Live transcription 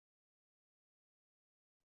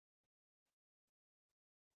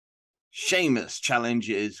Sheamus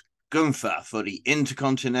challenges Gunther for the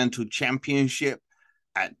Intercontinental Championship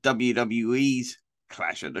at WWE's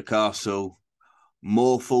Clash at the Castle.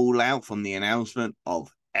 More fallout from the announcement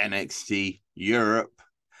of NXT Europe.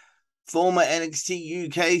 Former NXT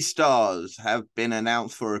UK stars have been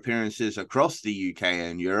announced for appearances across the UK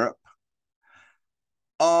and Europe.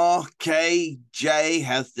 RKJ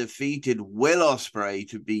has defeated Will Ospreay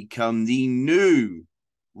to become the new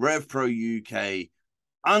Rev Pro UK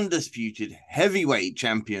undisputed heavyweight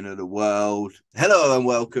champion of the world. Hello and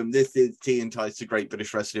welcome. This is Tea and Tights, the Great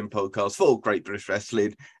British Wrestling podcast for Great British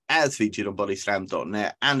Wrestling, as featured on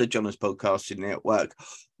bodyslam.net and the Jonas Podcasting Network.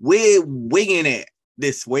 We're winging it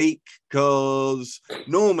this week because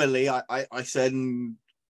normally I send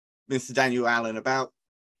Mr. Daniel Allen about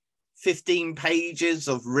 15 pages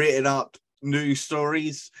of written up news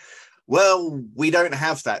stories. Well, we don't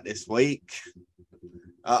have that this week.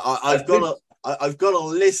 I've got a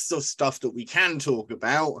list of stuff that we can talk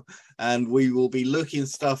about, and we will be looking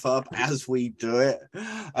stuff up as we do it.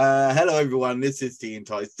 Hello, everyone. This is Tea and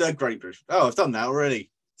Tights, the Great British. Oh, I've done that already.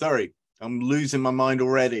 Sorry, I'm losing my mind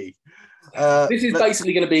already. This is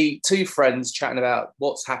basically going to be two friends chatting about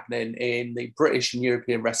what's happening in the British and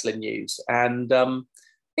European wrestling news. And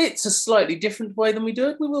it's a slightly different way than we do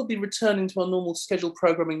it. We will be returning to our normal scheduled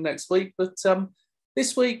programming next week. But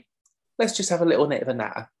this week, let's just have a little bit of a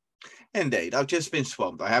natter. Indeed. I've just been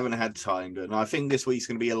swamped. I haven't had time, and I think this week's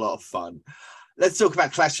going to be a lot of fun. Let's talk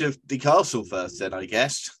about Clash of the Castle first then, I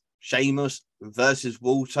guess. Sheamus versus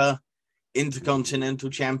Walter, Intercontinental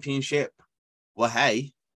Championship. Well,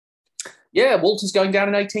 hey. Yeah, Walter's going down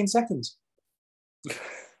in 18 seconds.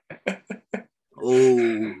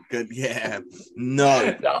 Oh, good. Yeah.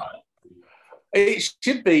 No. It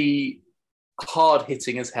should be hard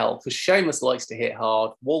hitting as hell because Sheamus likes to hit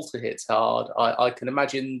hard. Walter hits hard. I can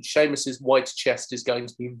imagine Sheamus's white chest is going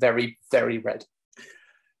to be very, very red.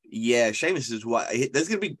 Yeah, Sheamus is white. There's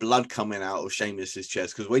going to be blood coming out of Sheamus's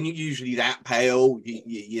chest because when you're usually that pale,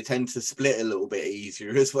 you tend to split a little bit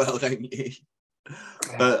easier as well, don't you?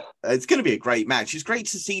 But it's going to be a great match. It's great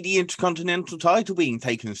to see the Intercontinental title being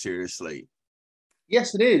taken seriously.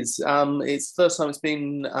 Yes, it is. It's the first time it's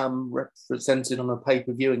been represented on a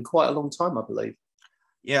pay-per-view in quite a long time, I believe.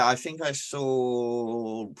 Yeah, I think I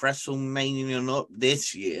saw WrestleMania not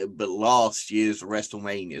this year, but last year's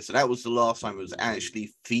WrestleMania. So that was the last time it was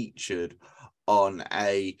actually featured on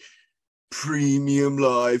a premium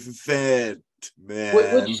live event, man.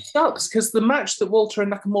 Which sucks, because the match that Walter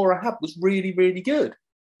and Nakamura had was really, really good.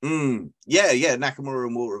 Yeah, Nakamura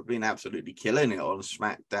and Walter have been absolutely killing it on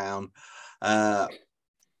SmackDown.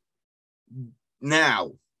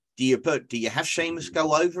 Now, do you have Sheamus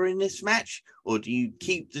go over in this match, or do you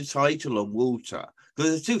keep the title on Walter? Because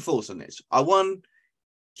there's two thoughts on this.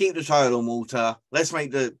 Keep the title on Walter.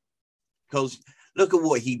 Because look at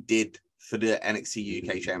what he did for the NXT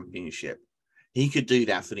UK Championship. He could do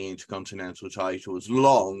that for the Intercontinental title as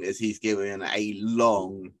long as he's given a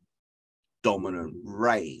long, dominant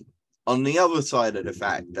reign. On the other side of the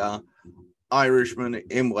factor, Irishman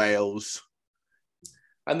in Wales.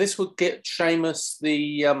 And this would get Sheamus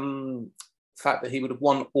the fact that he would have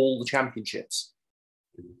won all the championships.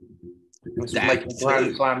 Which would make him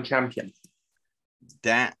Grand Slam champion.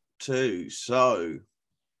 That too. So,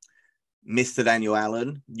 Mr. Daniel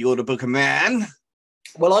Allen, you're the booker man.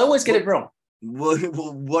 Well, I always get it wrong.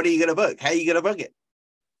 What are you going to book? How are you going to book it?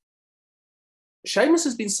 Sheamus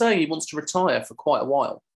has been saying he wants to retire for quite a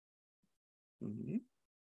while. Mm-hmm.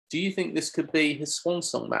 Do you think this could be his swan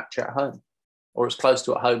song match at home? Or as close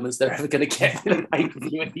to at home as they're ever going to get in a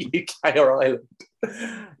pay-per-view in the UK or Ireland?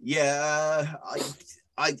 Yeah, I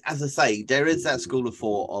as I say, there is that school of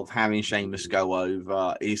thought of having Sheamus go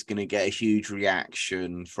over is going to get a huge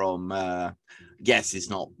reaction from, yes, it's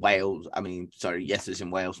in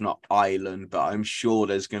Wales, not Ireland, but I'm sure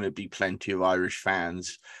there's going to be plenty of Irish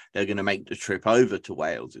fans that are going to make the trip over to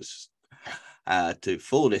Wales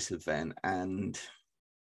for this event, and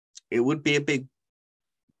it would be a big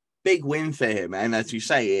win for him, and as you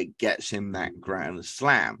say, it gets him that Grand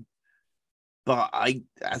Slam. But I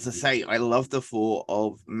love the thought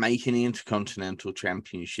of making the Intercontinental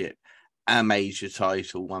Championship a major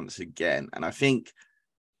title once again. And I think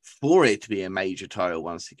for it to be a major title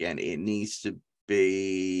once again, it needs to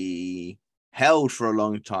be held for a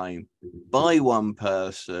long time by one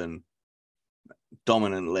person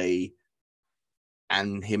dominantly,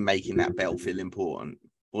 and him making that belt feel important.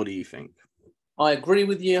 What do you think? I agree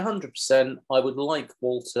with you 100%. I would like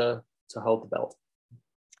Walter to hold the belt.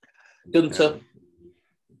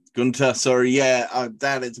 Gunther, sorry, yeah,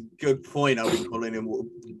 that is a good point. I've been calling him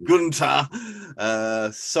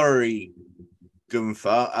Gunther. Sorry,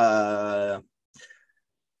 Gunther.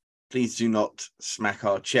 Please do not smack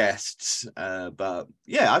our chests. But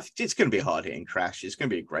yeah, it's going to be a hard-hitting crash. It's going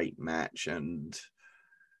to be a great match. And,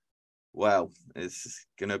 well, it's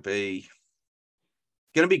going to be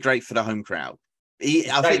great for the home crowd.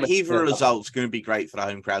 I think either result's going to be great for the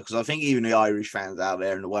home crowd, because I think even the Irish fans out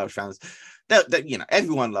there and the Welsh fans, you know,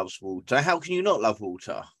 everyone loves Walter. How can you not love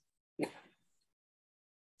Walter? Yeah.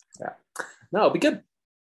 No, it'll be good.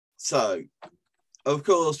 So, of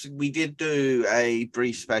course, we did do a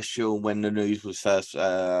brief special when the news was first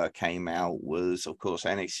came out. Was, of course,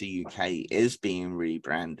 NXT UK is being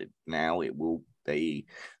rebranded now. It will be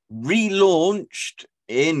relaunched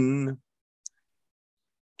in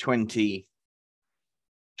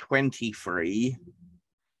 2023.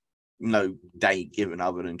 No date given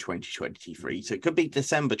other than 2023. So it could be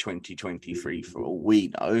December 2023 for all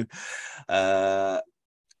we know.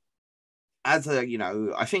 I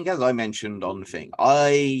think as I mentioned on the thing,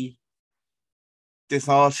 I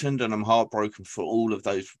disheartened and I'm heartbroken for all of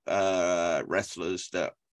those wrestlers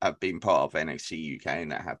that have been part of NXT UK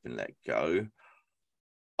and that have been let go.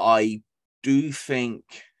 I do think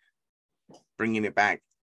bringing it back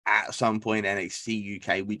at some point, NXT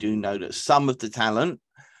UK, we do know that some of the talent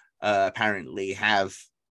apparently have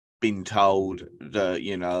been told that,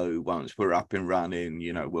 you know, once we're up and running,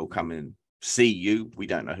 you know, we'll come and see you. We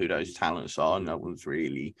don't know who those talents are. No one's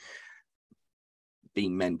really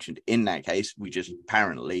been mentioned in that case. We just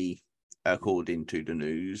apparently, according to the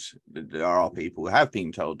news, there are people who have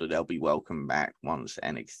been told that they'll be welcome back once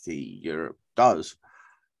NXT Europe does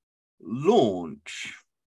launch.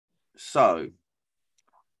 So,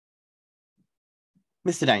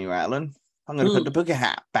 Mr. Daniel Allen, I'm going to put the booger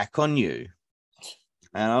hat back on you.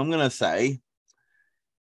 And I'm going to say,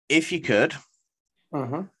 if you could,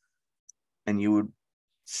 and you would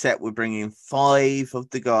set with bringing 5 of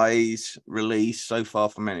the guys released so far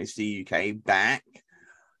from NXT UK back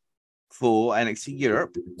for NXT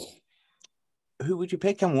Europe, who would you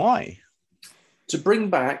pick and why? To bring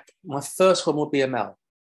back, my first one would be Amel.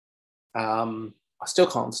 I still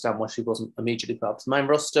can't understand why she wasn't immediately put up to the main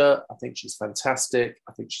roster. I think she's fantastic.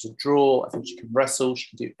 I think she's a draw. I think she can wrestle.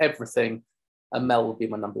 She can do everything. Amel would be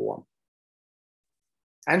my number one.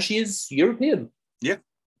 And she is European. Yeah.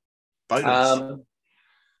 Bonus.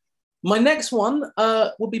 My next one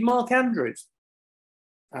would be Mark Andrews.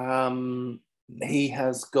 He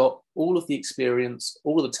has got all of the experience,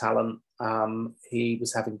 all of the talent. He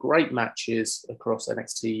was having great matches across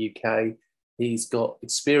NXT UK. He's got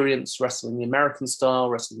experience wrestling the American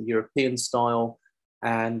style, wrestling the European style,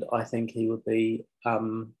 and I think he would be,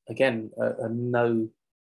 again, a no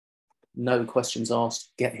questions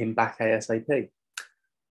asked, get him back ASAP.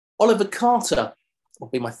 Oliver Carter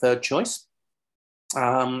would be my third choice.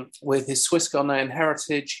 With his Swiss Ghanaian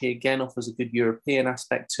heritage, he again offers a good European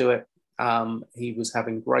aspect to it. He was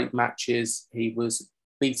having great matches. He was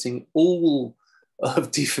beating all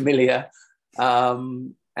of De Familia,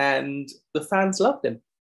 and the fans loved him.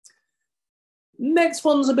 Next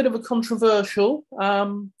one's a bit of a controversial,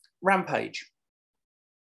 Rampage.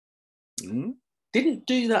 Didn't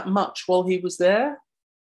do that much while he was there.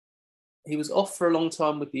 He was off for a long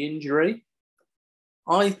time with the injury.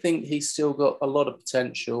 I think he's still got a lot of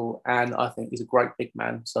potential, and I think he's a great big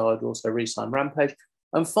man, so I'd also re-sign Rampage.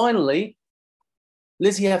 And finally,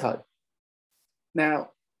 Lizzie Evo.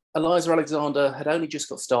 Now, Eliza Alexander had only just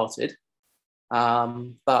got started,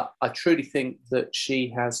 but I truly think that she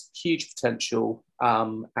has huge potential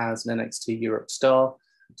as an NXT Europe star,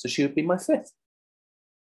 so she would be my fifth.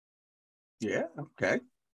 Yeah, okay.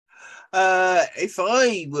 If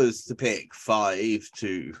I was to pick 5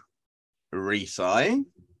 to re-sign,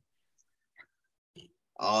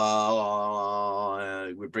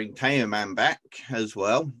 we bring Tamerman back as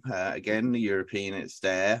well. Again, the European, it's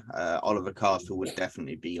there. Oliver Castle would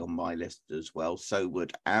definitely be on my list as well. So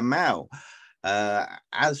would Amel.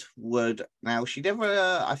 As would, now she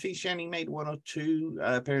never, I think she only made 1 or 2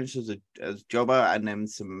 appearances as jobber, and then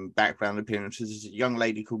some background appearances as a young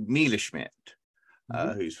lady called Mila Schmidt,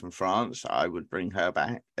 who's from France. I would bring her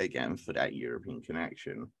back again for that European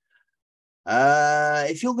connection.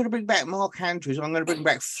 If you're going to bring back Mark Andrews, I'm going to bring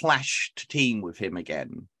back Flash to team with him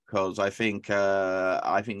again, because I think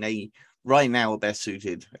they right now are best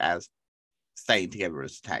suited as staying together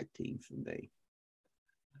as a tag team for me.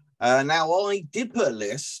 Now I did put a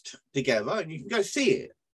list together, and you can go see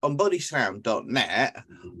it on bodyslam.net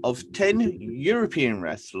of 10 European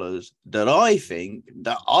wrestlers that I think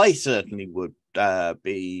that I certainly would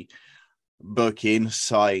be booking,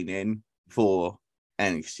 signing for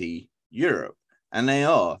NXT Europe, and they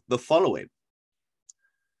are the following: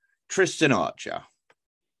 Tristan Archer,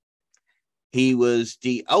 He was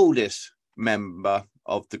the oldest member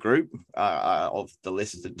of the group, of the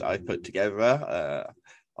list that I put together,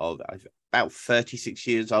 of about 36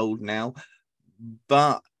 years old now,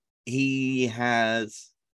 but he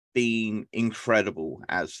has been incredible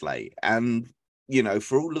as late. And, you know,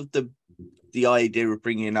 for all of the idea of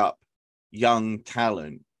bringing up young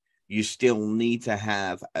talent, you still need to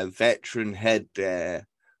have a veteran head there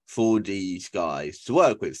for these guys to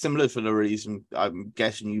work with. Similar for the reason I'm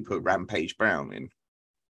guessing you put Rampage Brown in.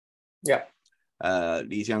 Yeah.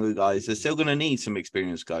 These younger guys are still going to need some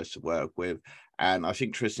experienced guys to work with. And I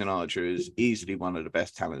think Tristan Archer is easily one of the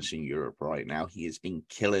best talents in Europe right now. He has been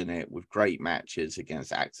killing it with great matches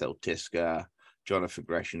against Axel Tiska, Jonathan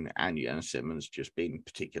Gresham, and Jan Simmons, just being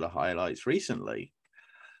particular highlights recently.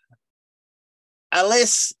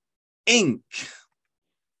 Alice Inc.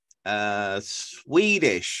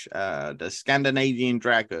 Swedish, the Scandinavian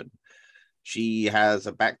Dragon. She has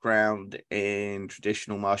a background in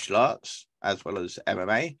traditional martial arts as well as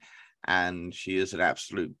MMA, and she is an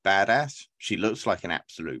absolute badass. She looks like an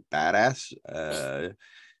absolute badass.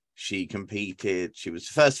 She competed. She was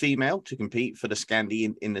the first female to compete for the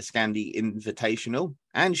Scandi in the Scandi Invitational,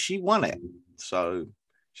 and she won it. So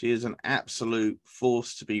she is an absolute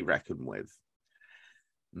force to be reckoned with.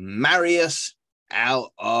 Marius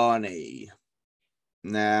Al-Ani.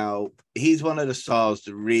 Now, he's one of the stars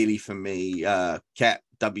that really, for me, kept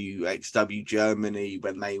WXW Germany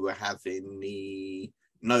when they were having the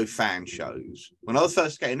no fan shows. When I was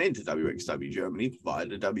first getting into WXW Germany via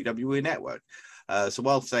the WWE Network. So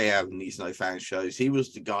whilst they have these no fan shows, he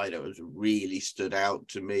was the guy that was really stood out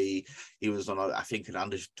to me. He was on, I think, an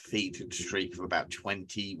undefeated streak of about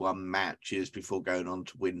 21 matches before going on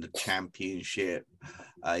to win the championship.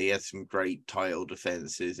 He had some great title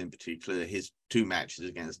defenses, in particular. His 2 matches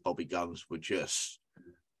against Bobby Guns were just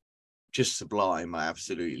sublime. I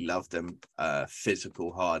absolutely loved them.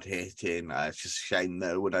 Physical, hard hitting. It's just a shame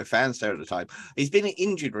there were no fans there at the time. He's been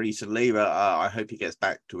injured recently, but I hope he gets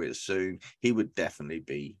back to it soon. He would definitely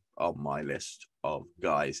be on my list of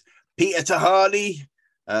guys. Peter Tahani,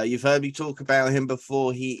 you've heard me talk about him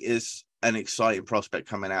before. He is an exciting prospect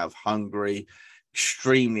coming out of Hungary.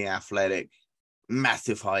 Extremely athletic,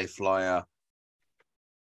 massive high flyer,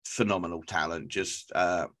 phenomenal talent. Just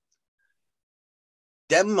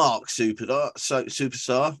Denmark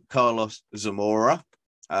superstar Carlos Zamora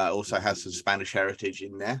also has some Spanish heritage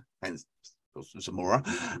in there, hence Zamora.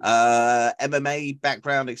 MMA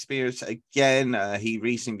background experience again. He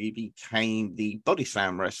recently became the Body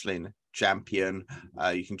Slam wrestling champion.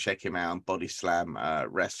 You can check him out on Body Slam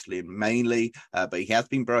wrestling mainly, but he has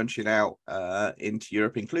been branching out into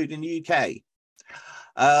Europe, including the UK.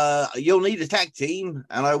 You'll need a tag team,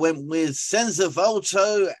 and I went with Senza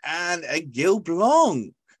Volto and Gil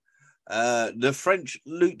Blanc. The French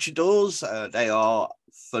luchadors, they are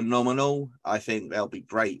phenomenal. I think they'll be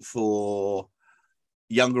great for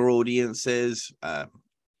younger audiences.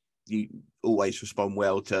 You always respond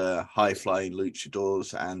well to high-flying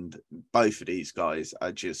luchadors, and both of these guys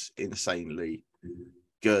are just insanely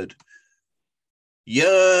good.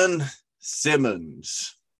 Jan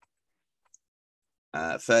Simmons.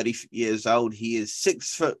 30 years old. He is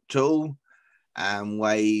 6 foot tall and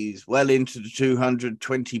weighs well into the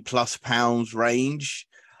 220 plus pounds range.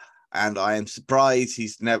 And I am surprised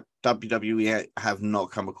WWE have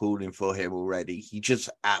not come a calling for him already. He just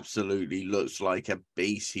absolutely looks like a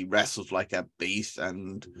beast. He wrestles like a beast,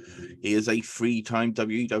 and he is a 3-time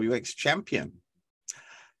WWX champion.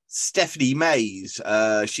 Stephanie Mays,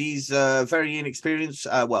 she's very inexperienced,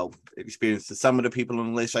 experienced to some of the people on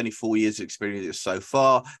the list, only 4 years experience so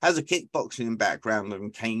far, has a kickboxing background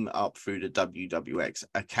and came up through the WWX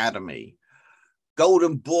Academy.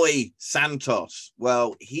 Golden Boy Santos,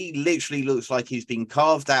 well, he literally looks like he's been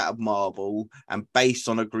carved out of marble and based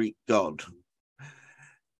on a Greek god.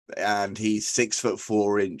 And he's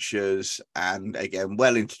 6'4" and again,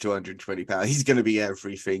 well into 220 pounds. He's going to be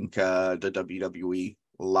everything the WWE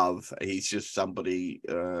love. He's just somebody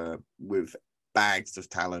with bags of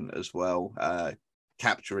talent as well,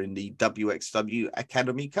 capturing the WXW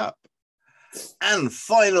Academy Cup. And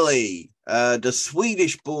finally, the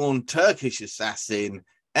Swedish-born Turkish assassin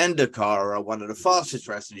Endokara, one of the fastest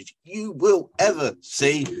wrestlers you will ever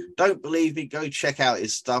see. Don't believe me? Go check out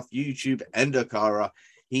his stuff. YouTube Endokara.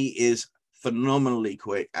 He is phenomenally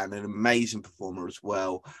quick and an amazing performer as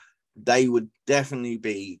well. They would definitely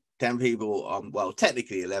be 10 people,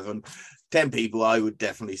 technically 11, 10 people I would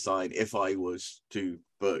definitely sign if I was to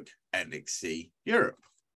book NXT Europe.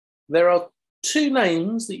 There are 2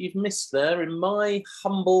 names that you've missed there, in my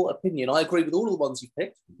humble opinion. I agree with all of the ones you've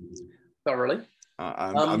picked, thoroughly.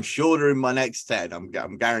 I'm sure they're in my next 10.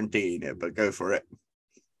 I'm guaranteeing it, but go for it.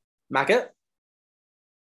 Maggot.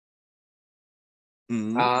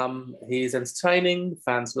 Mm. He's entertaining.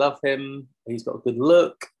 Fans love him. He's got a good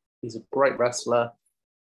look. He's a great wrestler.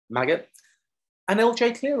 Maggot. And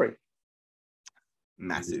LJ Cleary.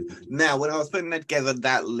 Massive. Now, when I was putting together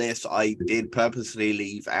that list, I did purposely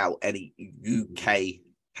leave out any UK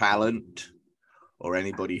talent or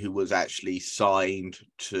anybody who was actually signed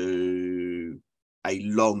to a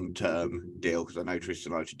long-term deal, because I know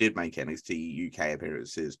Tristan Archer did make NXT UK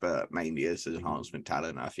appearances, but mainly as an enhancement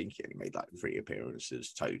talent. I think he only made like 3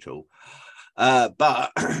 appearances total.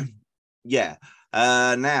 But yeah.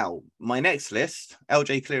 Now my next list,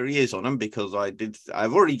 LJ Cleary is on them because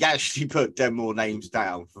I've already actually put 10 more names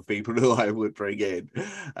down for people who I would bring in.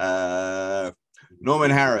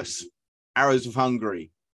 Norman Harris, Arrows of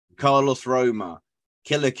Hungary, Carlos Roma,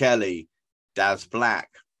 Killer Kelly, Daz Black,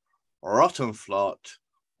 Rottenflot,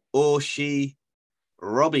 Orshi,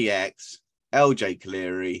 Robbie X, LJ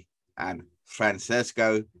Cleary, and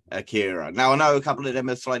Francesco Akira. Now, I know a couple of them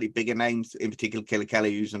are slightly bigger names, in particular Killer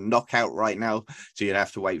Kelly, who's a knockout right now, so you'd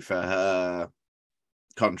have to wait for her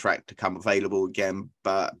contract to come available again,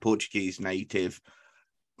 but Portuguese native,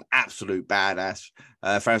 absolute badass.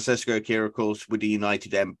 Francesco Akira, of course, with the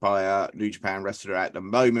United Empire, New Japan wrestler at the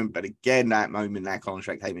moment, but again, that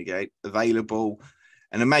contract came available.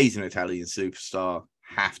 An amazing Italian superstar,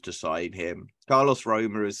 have to sign him. Carlos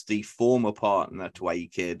Roma is the former partner to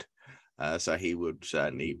A-Kid, so he would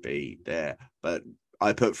certainly be there. But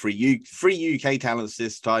I put three UK talents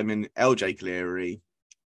this time in: LJ Cleary,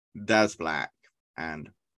 Daz Black, and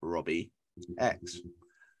Robbie X.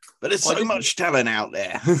 But there's so much talent out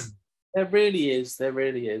there. There really is.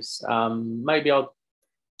 Maybe I'll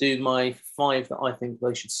do my 5 that I think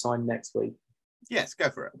they should sign next week. Yes, go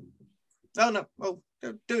for it. No. Well,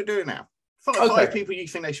 do it now. 5 people you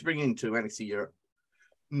think they should bring into NXT Europe.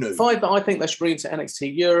 No. 5 that I think they should bring into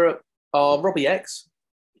NXT Europe are Robbie X,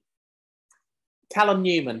 Callum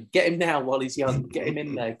Newman. Get him now while he's young. Get him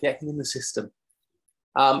in there. Get him in the system.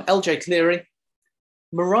 LJ Cleary,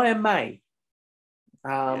 Mariah May.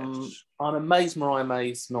 Yes. I'm amazed Mariah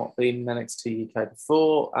May's not been in NXT UK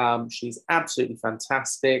before. She's absolutely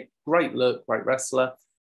fantastic. Great look, great wrestler.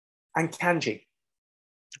 And Kanji.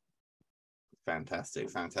 Fantastic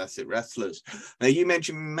wrestlers. Now, you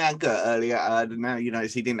mentioned Maggot earlier. Now, you know,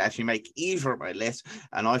 he didn't actually make either of my list,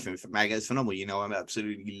 and I think Maggot is phenomenal. You know, I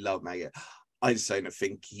absolutely love Maggot. I just don't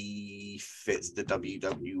think he fits the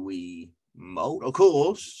WWE mold. Of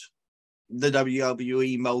course, the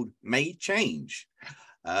WWE mold may change,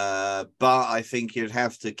 but I think you'd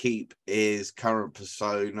have to keep his current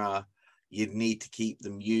persona. You'd need to keep the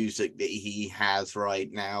music that he has right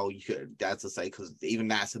now. You could, that's to say, because even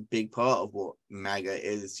that's a big part of what Maggot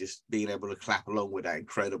is, just being able to clap along with that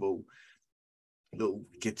incredible little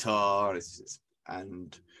guitar.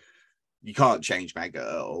 And you can't change Maggot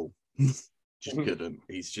at all. Just couldn't.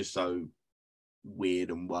 He's just so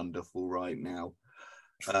weird and wonderful right now.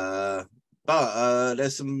 But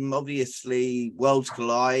there's some obviously Worlds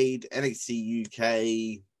Collide, NXT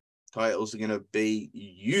UK titles are going to be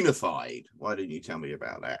unified. Why didn't you tell me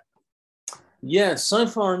about that? Yeah, so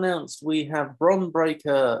far announced, we have Bron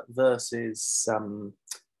Breakker versus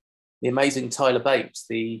the amazing Tyler Bates,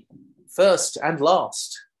 the first and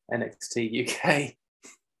last NXT UK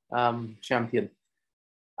champion.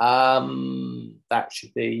 That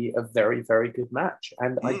should be a very, very good match.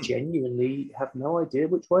 And I genuinely have no idea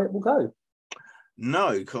which way it will go.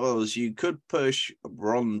 No, because you could push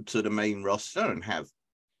Bron to the main roster and have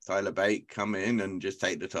Tyler Bate come in and just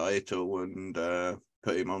take the title and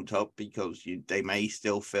put him on top, because they may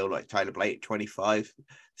still feel like Tyler Bate at 25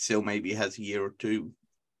 still maybe has a year or two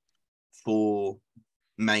for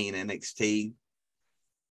main NXT.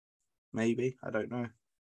 Maybe, I don't know.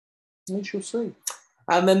 We shall see.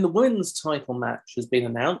 And then the women's title match has been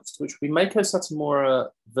announced, which will be Meiko Satomura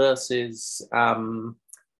versus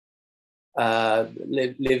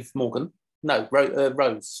Liv Morgan. No,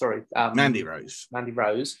 Rose, sorry. Mandy Rose.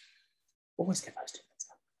 Always get those two.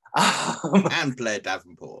 And Blair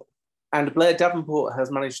Davenport. And Blair Davenport has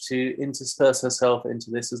managed to intersperse herself into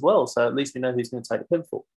this as well. So at least we know who's going to take the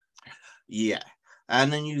pinfall. Yeah.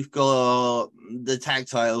 And then you've got the tag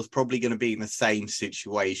titles probably going to be in the same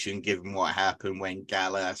situation, given what happened when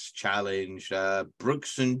Gallas challenged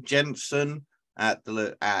Brooks and Jensen at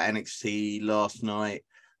NXT last night.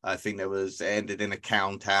 I think it ended in a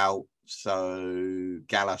count out. So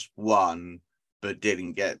Gallas won, but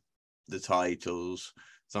didn't get the titles.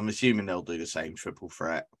 So I'm assuming they'll do the same triple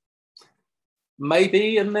threat.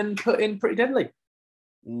 Maybe, and then put in Pretty Deadly.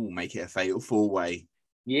 Ooh, make it a fatal 4-way.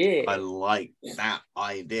 Yeah. I like that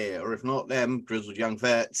idea. Or if not them, grizzled young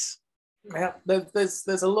vets. Yeah, there's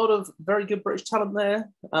a lot of very good British talent there.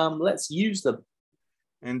 Let's use them.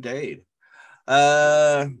 Indeed.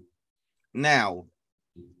 Now,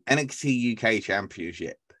 NXT UK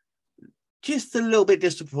Championship. Just a little bit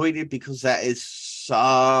disappointed because that is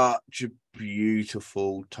such a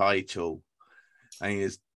beautiful title. I mean,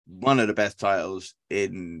 it's one of the best titles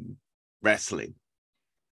in wrestling.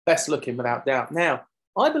 Best looking, without doubt. Now,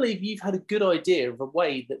 I believe you've had a good idea of a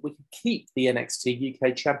way that we could keep the NXT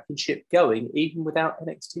UK Championship going, even without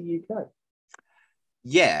NXT UK.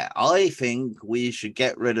 Yeah, I think we should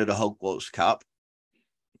get rid of the Hogwarts Cup,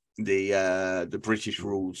 the British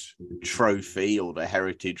Rules Trophy, or the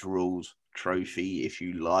Heritage Rules Trophy, if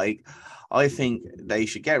you like. I think they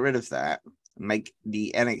should get rid of that, make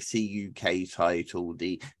the NXT UK title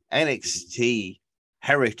the NXT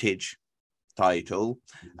Heritage title,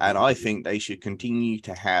 and I think they should continue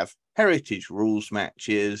to have Heritage Rules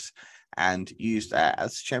matches and use that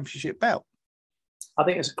as a championship belt. I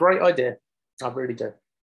think it's a great idea. I really do.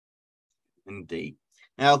 Indeed.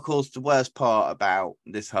 Now, of course, the worst part about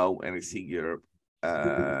this whole NXT Europe,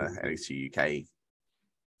 NXT UK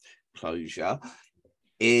closure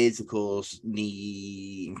is, of course,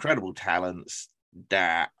 the incredible talents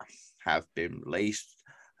that have been released.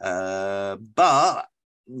 But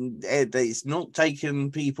it's not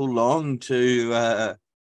taken people long to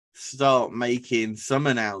start making some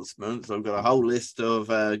announcements. I've got a whole list of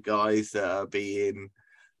guys that are being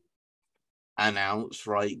announced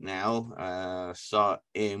right now,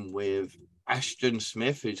 starting with Ashton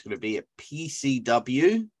Smith, who's going to be at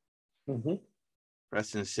PCW. Mm-hmm.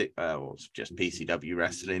 Wrestling, well, it's just PCW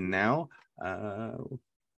wrestling now. What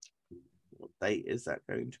date is that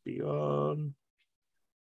going to be on?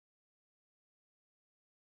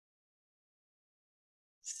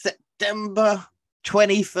 September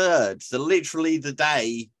 23rd. So literally the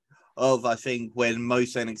day of, I think, when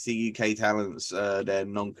most NXT UK talents, their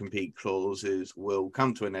non-compete clauses will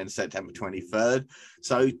come to an end, September 23rd.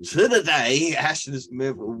 So to the day, Ashton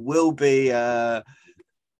Smith will be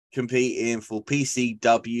competing for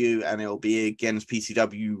PCW, and it'll be against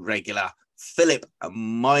PCW regular Philip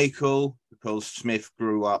Michael, because Smith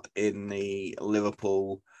grew up in the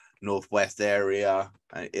Liverpool Northwest area,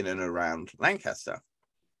 in and around Lancaster.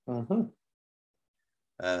 Mm-hmm.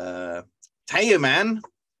 Tayaman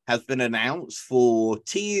has been announced for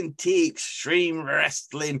TNT Extreme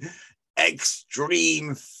Wrestling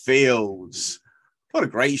Extreme Fields. What a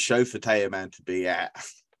great show for Tayaman to be at.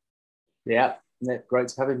 Yeah, great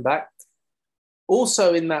to have him back.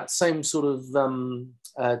 Also, in that same sort of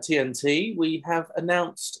TNT, we have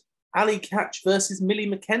announced Ali Catch versus Millie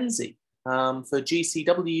McKenzie for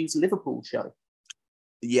GCW's Liverpool show.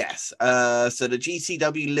 Yes. So the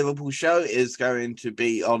GCW Liverpool show is going to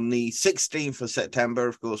be on the 16th of September,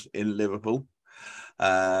 of course, in Liverpool.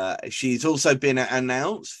 She's also been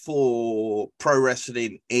announced for Pro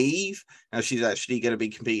Wrestling Eve. Now, she's actually going to be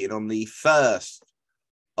competing on the 1st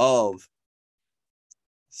of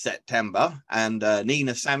September, and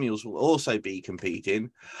Nina Samuels will also be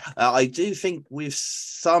competing. I do think with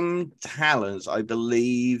some talents, I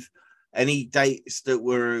believe any dates that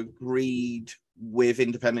were agreed with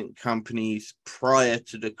independent companies prior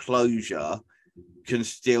to the closure can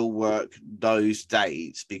still work those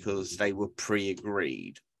dates because they were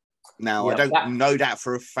pre-agreed. Now, I don't know that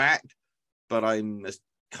for a fact, but I'm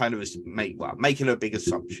kind of making a big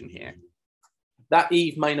assumption here. That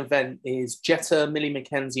Eve main event is Jetta, Millie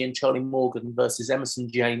McKenzie, and Charlie Morgan versus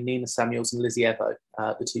Emerson Jane, Nina Samuels, and Lizzie Evo,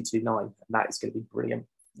 the 229. And that is going to be brilliant.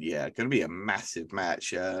 Yeah, going to be a massive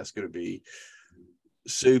match. It's going to be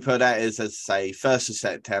super. That is, as I say, 1st of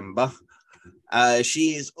September.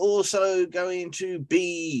 She is also going to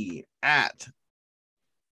be at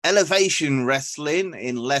Elevation Wrestling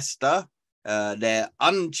in Leicester, their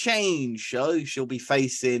Unchained show. She'll be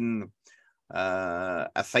facing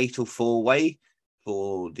a fatal four-way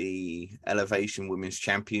for the Elevation Women's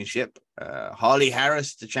Championship. Harley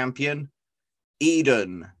Harris, the champion,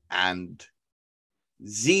 Eden, and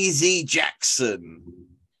ZZ Jackson.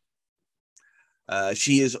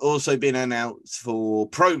 She has also been announced for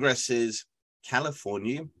Progress's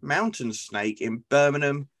California Mountain Snake in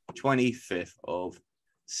Birmingham, 25th of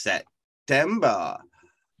September.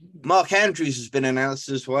 Mark Andrews has been announced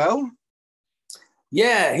as well.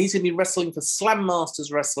 Yeah, he's going to be wrestling for Slam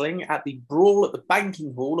Masters Wrestling at the Brawl at the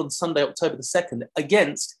Banking Hall on Sunday, October the 2nd,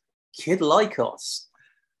 against Kid Lycos.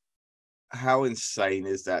 How insane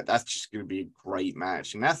is that? That's just going to be a great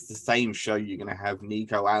match. And that's the same show you're going to have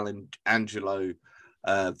Nico Angelo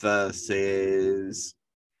versus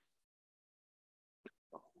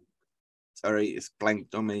sorry, it's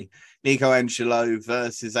blanked on me. Nico Angelo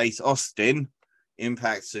versus Ace Austin,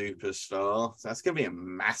 Impact Superstar. So that's going to be a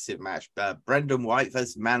massive match. Brendan White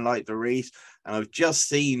versus Man Like the Reese. And I've just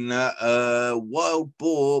seen Wild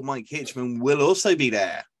Boar, Mike Hitchman, will also be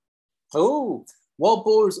there. Oh, Wild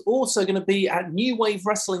Boar is also going to be at New Wave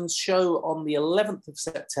Wrestling's show on the 11th of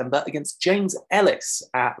September against James Ellis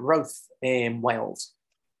at Roath in Wales.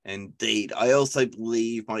 Indeed. I also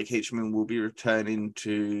believe Mike Hitchman will be returning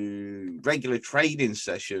to regular training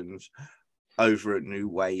sessions over at New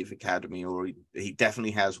Wave Academy, or he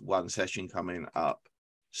definitely has one session coming up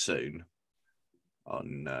soon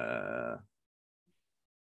on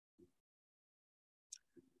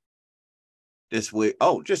this week.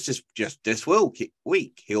 Oh, just this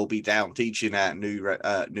week he'll be down teaching at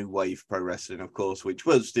New Wave Pro Wrestling, of course, which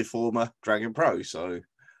was the former Dragon Pro. So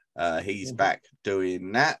he's back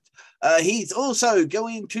doing that. He's also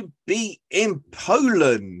going to be in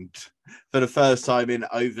Poland for the first time in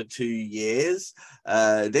over 2 years.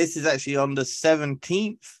 This is actually on the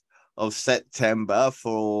 17th of September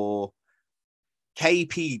for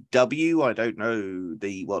KPW. I don't know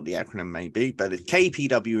what the acronym may be, but it's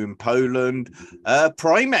KPW in Poland.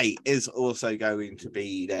 Primate is also going to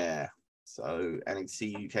be there. So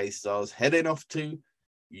NXT UK Stars heading off to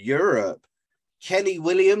Europe. Kenny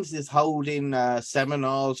Williams is holding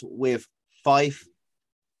seminars with Fife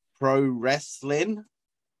Pro Wrestling.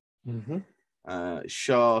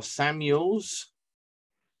 Shah Samuels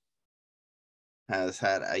has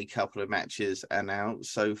had a couple of matches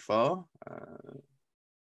announced so far.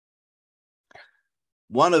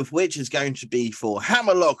 One of which is going to be for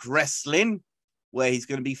Hammerlock Wrestling, where he's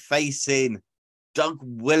going to be facing Doug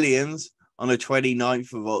Williams on the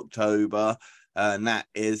 29th of October. And that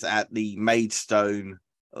is at the Maidstone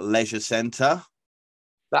Leisure Centre.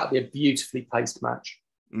 That'd be a beautifully paced match.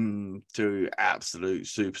 Two absolute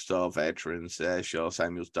superstar veterans there, Shah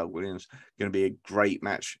Samuels, Doug Williams. Going to be a great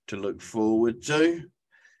match to look forward to.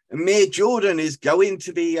 Amir Jordan is going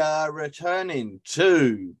to be returning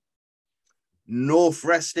to North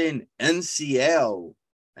Wrestling NCL,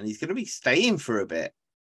 and he's going to be staying for a bit.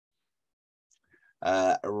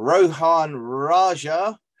 Rohan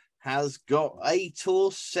Raja has got a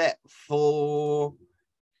tour set for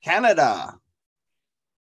Canada.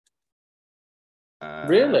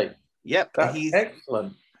 Really? Yep. That's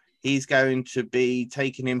excellent. He's going to be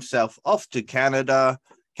taking himself off to Canada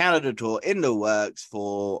tour in the works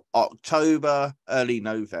for October, early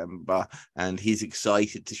November, and he's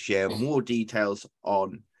excited to share more details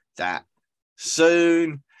on that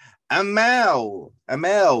soon. Amel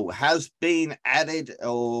has been added,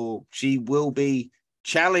 or she will be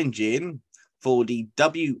challenging for the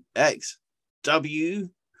WXW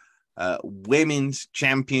Women's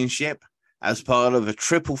Championship as part of a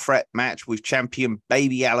triple threat match with champion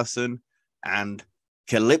Baby Allison and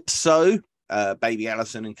Calypso. Baby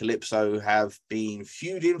Allison and Calypso have been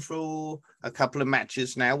feuding for a couple of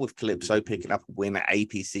matches now, with Calypso picking up a win at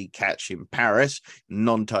APC Catch in Paris,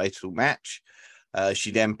 non-title match. She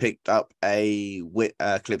then picked up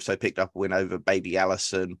Calypso picked up a win over Baby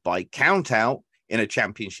Allison by countout in a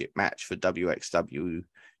championship match for WXW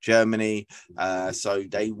Germany. So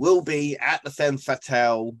they will be at the Femme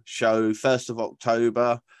Fatale show 1st of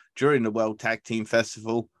October during the World Tag Team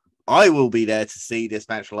Festival. I will be there to see this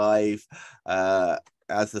match live. As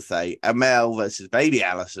I say, Amel versus Baby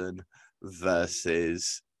Allison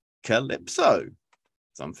versus Calypso.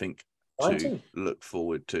 Something to look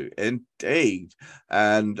forward to, indeed.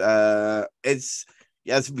 And it's,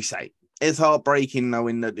 as we say, it's heartbreaking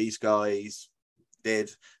knowing that these guys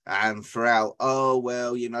did, and throughout,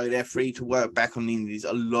 they're free to work back on the indies.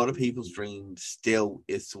 A lot of people's dream still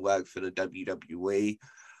is to work for the WWE.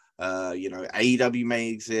 AEW may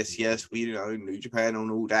exist, yes, New Japan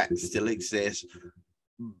and all that still exists,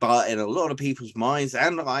 but in a lot of people's minds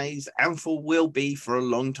and eyes, and will be for a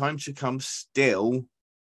long time to come still,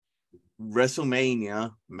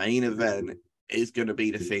 WrestleMania main event is going to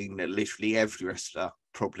be the thing that literally every wrestler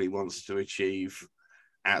probably wants to achieve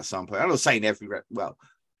at some point. I'm not saying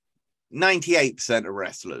 98% of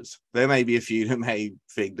wrestlers. There may be a few that may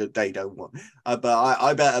think that they don't want, but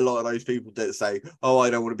I bet a lot of those people that say, "Oh,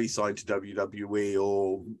 I don't want to be signed to WWE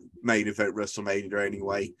or main event WrestleMania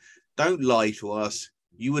anyway." Don't lie to us.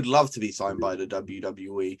 You would love to be signed by the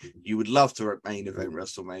WWE. You would love to main event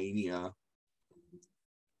WrestleMania.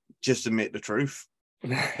 Just admit the truth.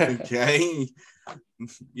 Okay.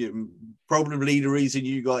 Probably the reason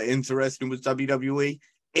you got interested was WWE.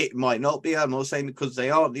 It might not be. I'm not saying because they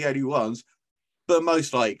aren't the only ones, but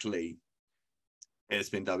most likely it's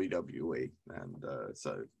been WWE. And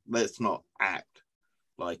so let's not act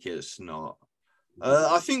like it's not.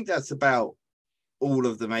 I think that's about all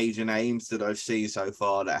of the major names that I've seen so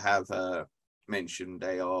far that have mentioned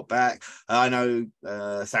they are back. I know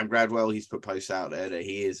Sam Gradwell, he's put posts out there that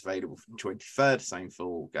he is available from 23rd, same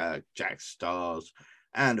for Jack Stars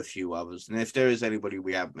and a few others. And if there is anybody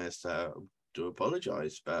we have missed, do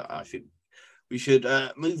apologise, but I think we should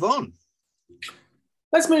move on.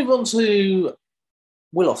 Let's move on to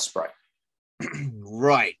Will Ospreay.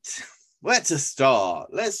 Right. Where to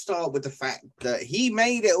start? Let's start with the fact that he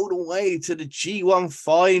made it all the way to the G1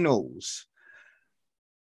 finals.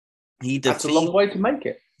 That's a long way to make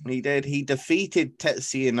it. He did. He defeated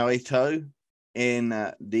Tetsuya Naito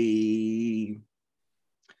in the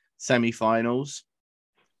semi-finals.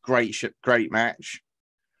 Great match.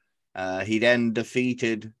 He then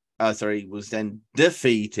was then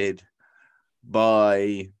defeated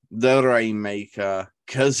by the Rainmaker,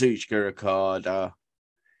 Kazuchika Okada,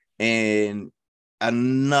 in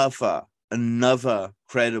another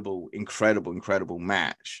incredible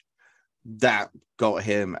match that got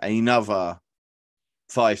him another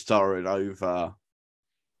 5-star and over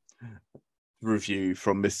review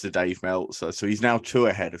from Mr. Dave Meltzer. So he's now 2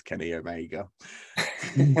 ahead of Kenny Omega.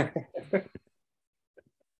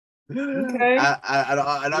 Okay.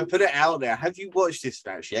 And I put it out there. Have you watched this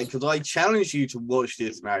match yet? Because I challenge you to watch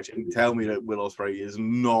this match and tell me that Will Ospreay is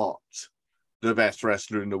not the best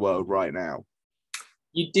wrestler in the world right now.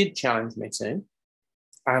 You did challenge me to,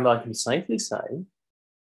 and I can safely say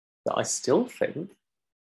that I still think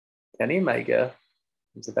Kenny Omega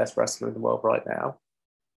is the best wrestler in the world right now.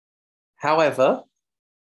 However,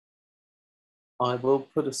 I will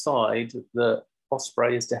put aside that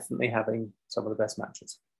Ospreay is definitely having some of the best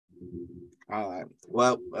matches. All right.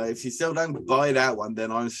 Well, if you still don't buy that one,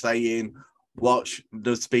 then I'm saying watch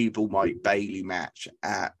the Speedball Mike Bailey match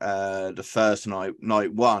at the first night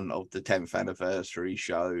 1 of the 10th anniversary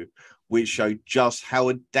show, which showed just how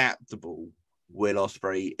adaptable Will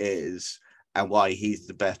Ospreay is and why he's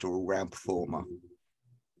the better all-round performer.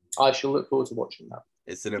 I shall look forward to watching that.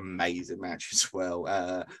 It's an amazing match as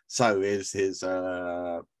well. So is his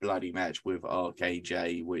bloody match with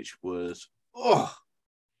RKJ, which was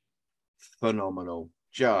phenomenal.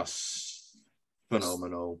 Just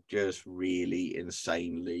phenomenal. Just really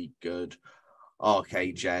insanely good.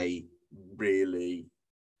 RKJ really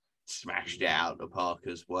smashed it out of the park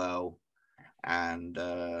as well. And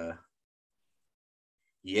well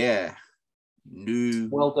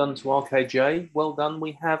done to RKJ. Well done.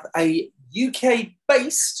 We have a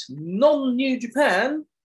UK-based, non-New Japan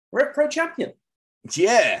Rev Pro champion.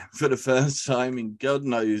 Yeah, for the first time in God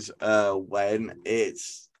knows when. In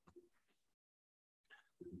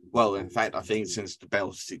fact, I think since the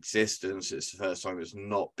belt's existence, it's the first time it's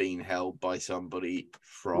not been held by somebody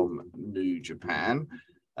from New Japan.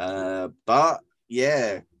 But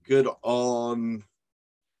yeah, good on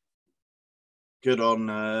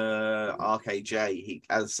RKJ.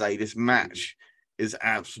 As I say, this match is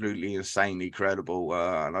absolutely insanely credible,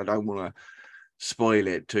 and I don't want to spoil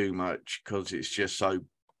it too much because it's just so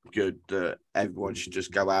good that everyone should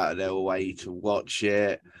just go out of their way to watch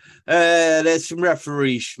it. There's some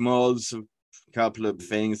referee schmoz, a couple of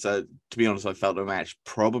things that, to be honest, I felt the match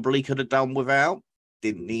probably could have done without.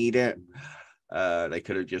 Didn't need it. They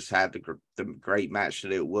could have just had the great match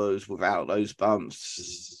that it was without those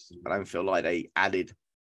bumps. I don't feel like they added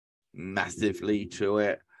massively to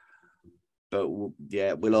it. But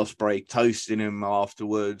yeah, Will Ospreay toasting him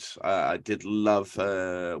afterwards. I did love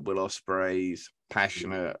Will Ospreay's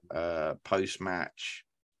passionate post-match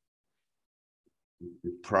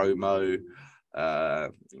promo. I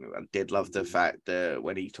did love the fact that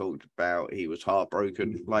when he talked about he was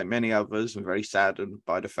heartbroken, like many others, and very saddened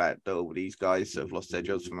by the fact that all these guys have lost their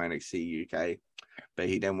jobs from NXT UK. But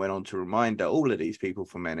he then went on to remind that all of these people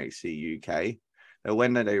from NXT UK, that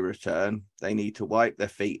when they return, they need to wipe their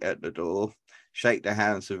feet at the door, shake the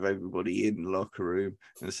hands of everybody in the locker room,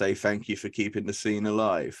 and say thank you for keeping the scene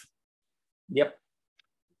alive. Yep,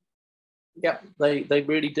 they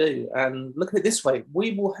really do. And look at it this way,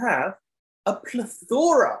 we will have a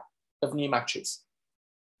plethora of new matches.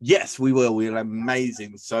 Yes, we will. We'll have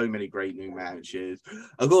amazing, so many great new matches.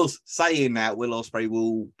 Of course, saying that, Will Ospreay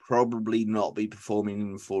will probably not be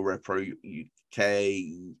performing for Rev Pro UK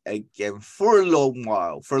again for a little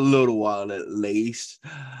while at least.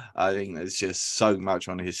 I think there's just so much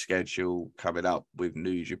on his schedule coming up with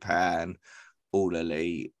New Japan, All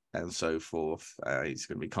Elite, and so forth. He's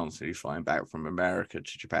going to be constantly flying back from America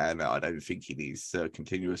to Japan. I don't think he needs to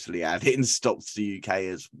continuously add in stops to UK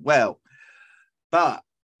as well. But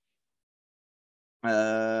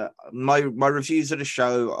my reviews of the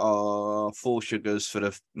show are 4 sugars for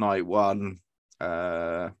the night 1,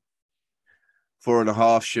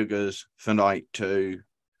 4.5 sugars for night 2.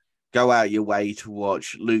 Go out your way to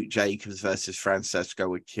watch Luke Jacobs versus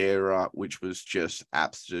Francesco Akira, which was just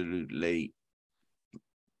absolutely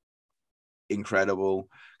incredible.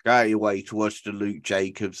 Go out your way to watch the Luke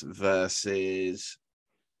Jacobs versus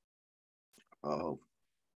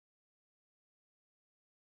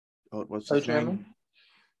what's his name?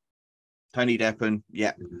 Tony Deppen.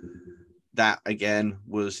 Yeah, that again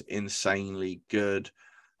was insanely good.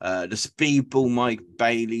 The Speedball Mike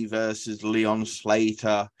Bailey versus Leon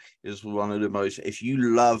Slater is one of the most, if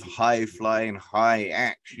you love high flying, high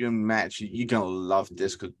action matches, you're going to love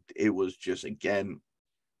this because it was just, again,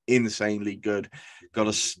 insanely good. Got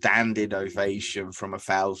a standing ovation from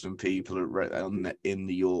 1,000 people in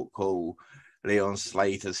the York Hall. Leon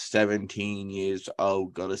Slater, 17 years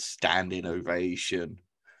old, got a standing ovation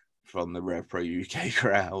from the Rev Pro UK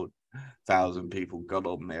crowd. 1,000 people got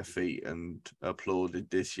on their feet and applauded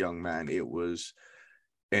this young man. It was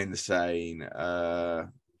insane.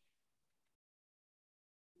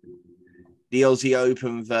 The Aussie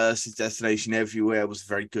Open versus Destination Everywhere was a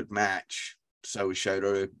very good match. So we showed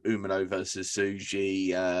Umino versus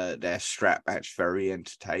Suji. Their strap match, very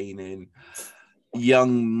entertaining.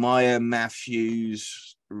 Young Maya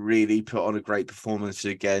Matthews really put on a great performance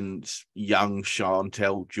against young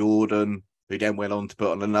Chantel Jordan, who then went on to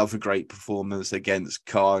put on another great performance against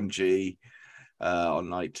Kanji on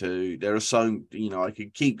night 2. There are so, I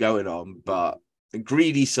could keep going on, but the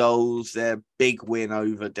Greedy Souls, their big win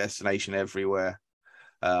over Destination Everywhere.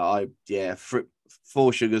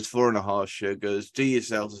 4 sugars, 4.5 sugars. Do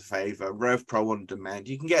yourselves a favor. Rev Pro on demand.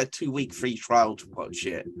 You can get a 2-week free trial to watch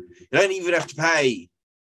it. You don't even have to pay.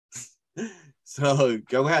 So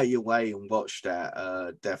go out your way and watch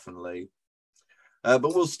that. Definitely. But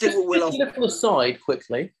we'll stick with Will. Just a little aside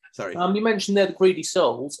quickly. Sorry. You mentioned there the Greedy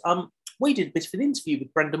Souls. We did a bit of an interview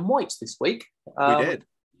with Brendan White this week. We did.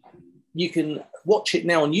 You can watch it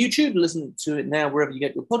now on YouTube, listen to it now wherever you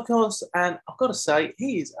get your podcasts. And I've got to say,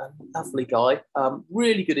 he is a lovely guy.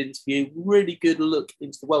 Really good interview, really good look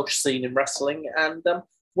into the Welsh scene in wrestling, and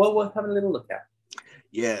well worth having a little look at.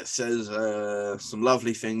 Yeah, it says some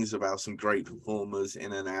lovely things about some great performers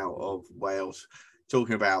in and out of Wales.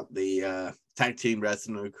 Talking about the tag team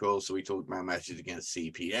wrestling, of course. So we talked about matches against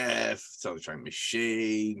CPF, Sunshine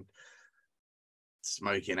Machine,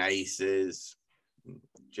 Smoking Aces.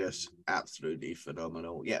 Just absolutely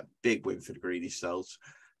phenomenal. Yeah, big win for the Greedy Souls.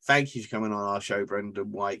 Thank you for coming on our show, Brendan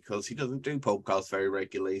White, because he doesn't do podcasts very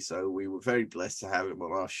regularly. So we were very blessed to have him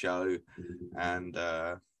on our show. And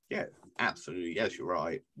yeah, absolutely. Yes, you're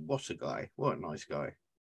right. What a guy. What a nice guy.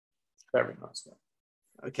 Very nice guy.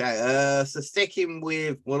 Okay, so sticking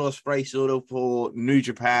with Will Ospreay sort of for New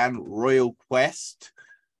Japan Royal Quest.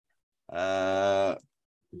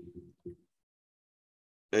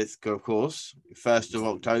 It's, of course, 1st of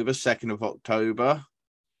October, 2nd of October.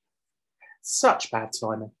 Such bad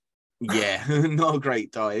timing. Yeah, not a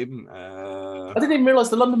great time. I didn't even realise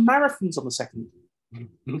the London Marathon's on the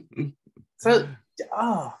 2nd. So,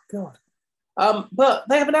 oh, God. But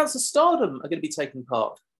they have announced that Stardom are going to be taking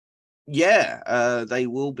part. Yeah, they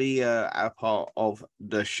will be a part of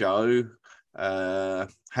the show.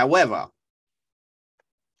 However,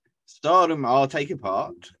 Stardom are taking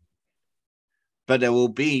part, but there will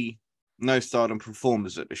be no Stardom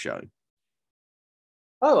performers at the show.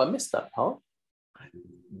 Oh, I missed that part.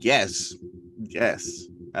 Yes.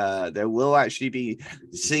 There will actually be.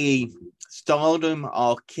 See, Stardom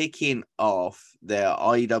are kicking off their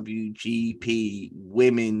IWGP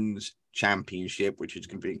Women's Championship, which is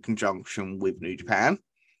going to be in conjunction with New Japan.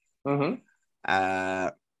 Mm-hmm.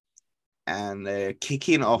 And they're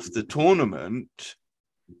kicking off the tournament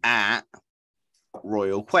at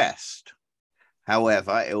Royal Quest.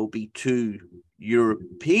 However, it will be 2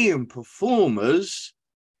 European performers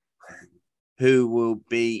who will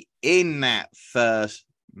be in that first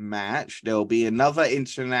match. There'll be another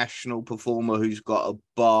international performer who's got a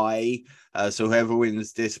bye. So whoever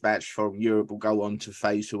wins this match from Europe will go on to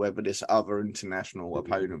face whoever this other international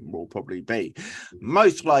opponent will probably be.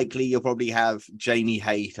 Most likely, you'll probably have Jamie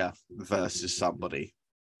Hayter versus somebody.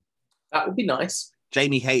 That would be nice.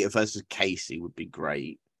 Jamie Hayter versus Casey would be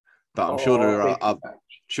great. But I'm sure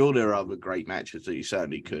there are other great matches that you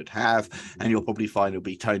certainly could have. And you'll probably find it'll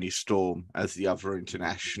be Tony Storm as the other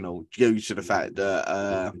international, due to the fact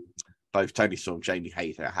that both Tony Storm and Jamie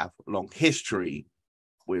Hayter have a long history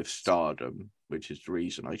with Stardom, which is the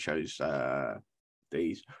reason I chose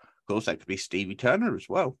these. Of course, that could be Stevie Turner as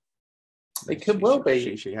well. It could well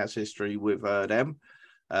be. She has history with them.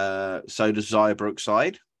 So does Xia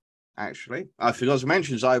Brookside. Actually, I forgot to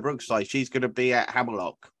mention Xia Brookside. She's going to be at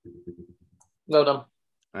Hammerlock. Well done.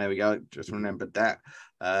 There we go. Just remembered that.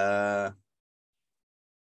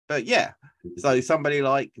 But yeah, so somebody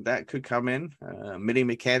like that could come in. Millie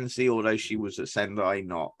McKenzie, although she was at Sendai,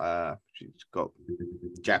 she's got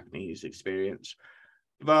Japanese experience.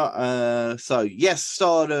 But so yes,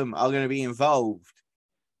 Stardom are going to be involved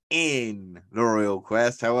in the Royal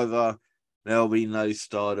Quest. However, there'll be no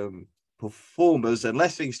Stardom performers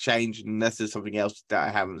unless things change, unless there's something else that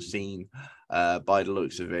I haven't seen. By the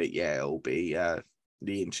looks of it, yeah, it'll be the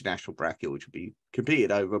international bracket, which will be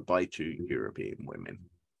competed over by 2 European women.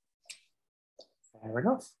 Fair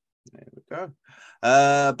enough. There we go.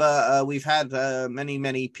 But we've had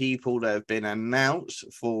many people that have been announced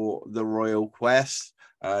for the Royal Quest,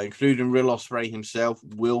 including Will Ospreay himself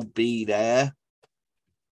will be there.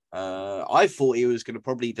 I thought he was going to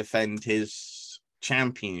probably defend his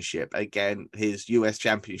championship again, his US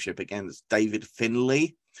championship against David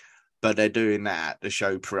Finlay, but they're doing that at the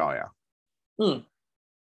show prior. So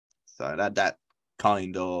that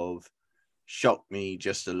kind of shocked me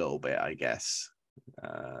just a little bit, I guess,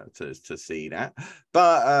 to see that.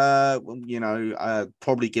 But I'd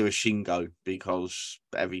probably give a Shingo, because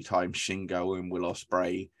every time Shingo and Will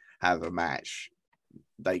Ospreay have a match,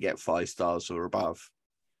 they get 5 stars or above.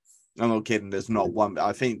 I'm not kidding. There's not one.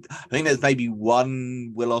 I think there's maybe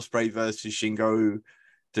one Will Ospreay versus Shingo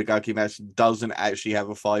Takagi match doesn't actually have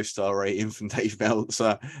a 5-star rating from Dave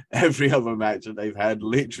Meltzer. Every other match that they've had,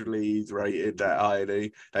 literally, is rated that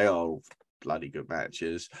highly. They are bloody good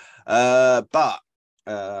matches. But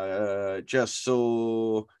just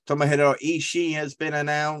saw Tomohiro Ishii has been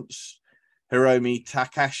announced. Hiromi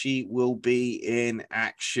Takahashi will be in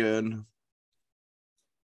action.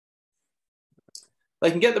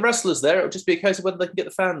 They can get the wrestlers there. It'll just be a case of whether they can get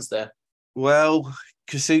the fans there. Well,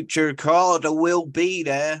 Kazuchika Okada will be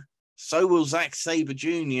there. So will Zack Sabre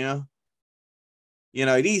Jr.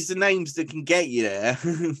 These are the names that can get you there.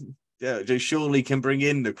 Yeah, they surely can bring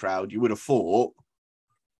in the crowd, you would have thought.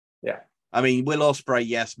 Yeah. I mean, Will Ospreay,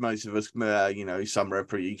 yes, most of us, some Rev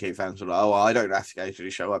Pro UK fans are like, oh, I don't have to go to the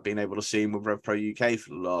show. I've been able to see him with Rev Pro UK for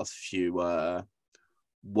the last few,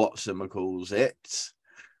 whatchamacallit.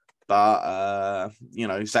 But,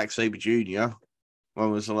 Zack Sabre Jr.,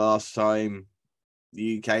 when was the last time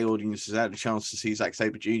the UK audience has had a chance to see Zack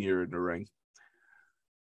Sabre Jr. in the ring?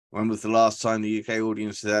 When was the last time the UK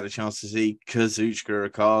audience has had a chance to see Kazuchika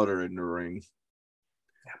Okada in the ring?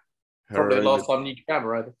 Yeah. Probably the last time New Japan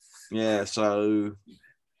were over. Yeah, so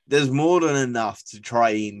there's more than enough to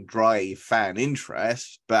try and drive fan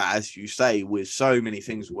interest. But as you say, with so many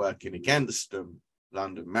things working against them,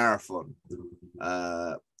 London Marathon,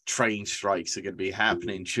 train strikes are going to be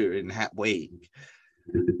happening during that week.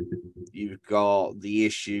 You've got the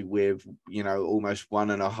issue with, almost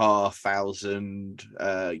 1,500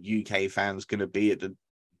 UK fans going to be at the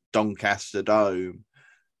Doncaster Dome.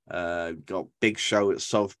 Got big show at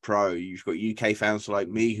Rev Pro. You've got UK fans like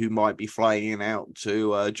me who might be flying out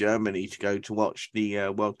to Germany to go to watch the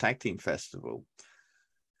World Tag Team Festival.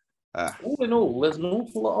 All in all, there's an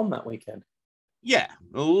awful lot on that weekend. Yeah,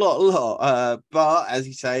 a lot. But as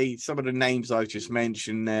you say, some of the names I've just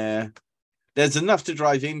mentioned there, there's enough to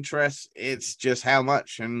drive interest. It's just how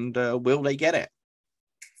much and will they get it?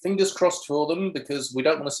 Fingers crossed for them, because we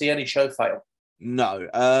don't want to see any show fail. No.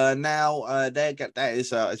 Now, that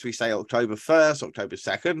is, as we say, October 1st, October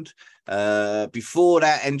 2nd. Before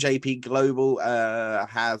that, NJP Global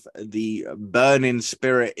have the Burning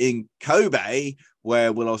Spirit in Kobe,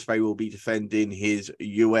 where Will Ospreay will be defending his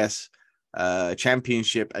US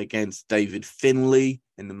championship against David Finlay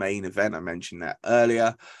in the main event. I mentioned that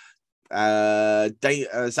earlier.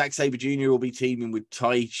 Zack Sabre Jr. will be teaming with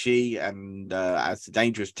Taichi and as the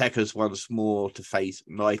Dangerous Tekkers once more to face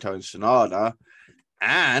Naito and Sonata,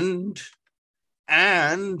 and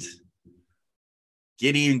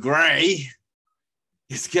Gideon Gray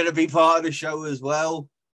is going to be part of the show as well,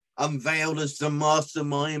 unveiled as the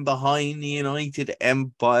mastermind behind the United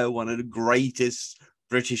Empire, one of the greatest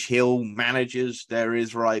British heel managers there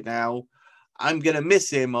is right now. I'm going to miss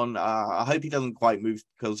him on, I hope he doesn't quite move,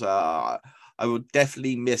 because I will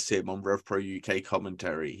definitely miss him on Rev Pro UK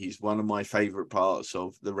commentary. He's one of my favourite parts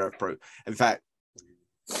of the Rev Pro. In fact,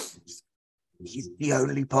 he's the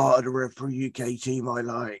only part of the Rev Pro UK team I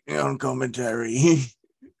like on commentary.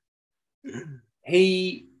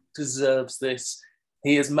 He deserves this.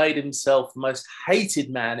 He has made himself the most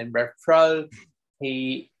hated man in Rev Pro.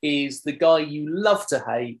 He is the guy you love to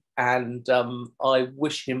hate, and I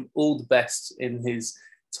wish him all the best in his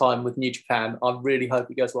time with New Japan. I really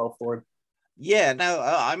hope it goes well for him. Yeah, no,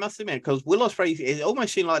 I must admit, because Will Ospreay, it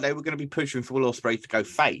almost seemed like they were going to be pushing for Will Ospreay to go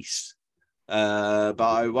face. But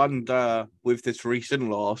I wonder, with this recent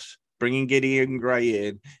loss, bringing Gideon Gray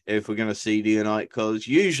in if we're going to see the Unite, because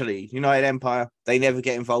usually United Empire, they never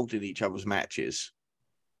get involved in each other's matches.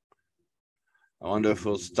 I wonder if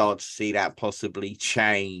we'll start to see that possibly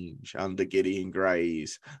change under Gideon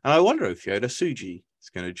Gray's. And I wonder if Yoda Tsuji is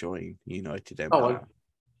going to join United Empire. I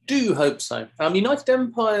do hope so. United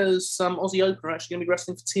Empire's Aussie Open are actually going to be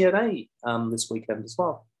wrestling for TNA this weekend as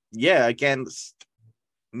well. Yeah, against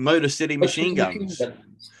Motor City Machine Guns.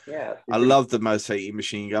 Yeah, I love the Motor City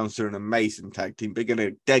Machine Guns. They're an amazing tag team. They're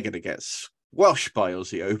going to get squashed by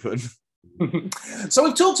Aussie Open. So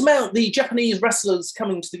we've talked about the Japanese wrestlers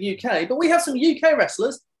coming to the UK, but we have some UK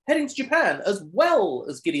wrestlers heading to Japan as well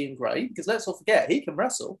as Gideon Gray, because let's not forget, he can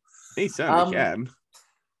wrestle. He certainly can.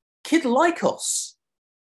 Kid Lycos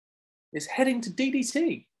is heading to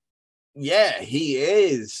DDT. Yeah, he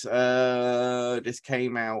is. This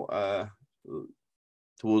came out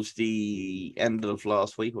towards the end of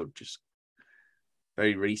last week, or just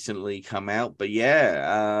very recently come out. But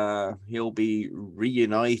yeah, he'll be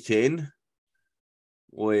reuniting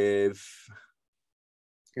with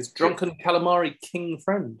his drunken calamari king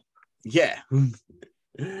friend. Yeah,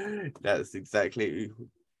 that's exactly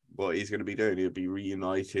what he's going to be doing. He'll be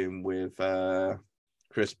reuniting with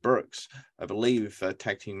Chris Brooks. I believe a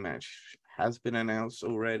tag team match has been announced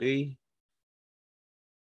already.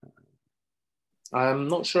 I'm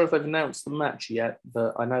not sure if they've announced the match yet,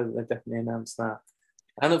 but I know that they've definitely announced that.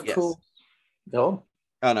 And of course, go on.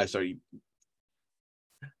 Oh no, sorry.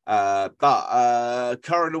 But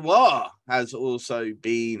Cara Noir has also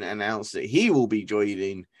been announced that he will be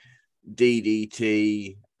joining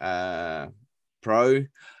DDT Pro.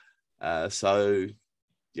 So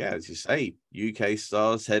yeah, as you say, UK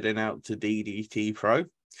stars heading out to DDT Pro.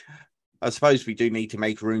 I suppose we do need to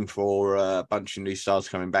make room for a bunch of new stars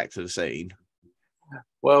coming back to the scene.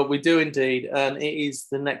 Well, we do indeed, and it is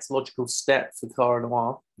the next logical step for Cara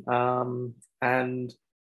Noir. And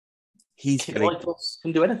Kid Lycos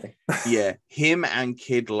can do anything. Yeah, him and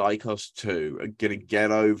Kid Lycos too are going to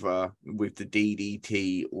get over with the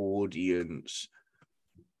DDT audience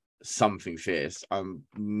something fierce. I'm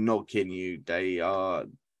not kidding you. They are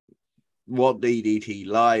what DDT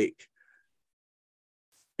like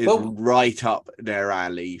is right up their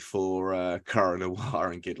alley for Cara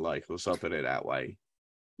Noir and Kid Lycos. I'll put it that way.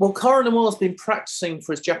 Well, Cara Noir's been practicing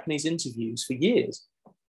for his Japanese interviews for years.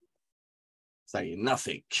 Saying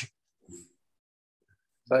nothing.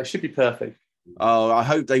 So it should be perfect. Oh, I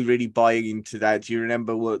hope they really buy into that. Do you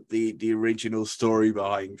remember what the original story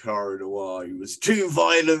behind Cara Noir? He was too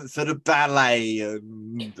violent for the ballet.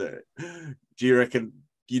 And do you reckon,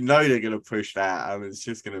 they're going to push that, and it's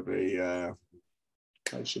just going to be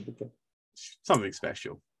it should be good. Something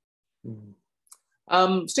special.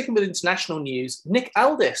 Sticking with international news, Nick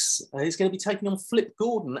Aldis is going to be taking on Flip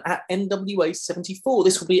Gordon at NWA 74.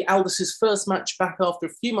 This will be Aldis's first match back after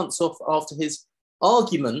a few months off after his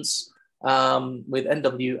arguments with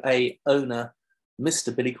NWA owner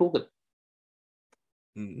Mr. Billy Corgan.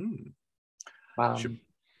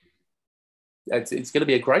 It's going to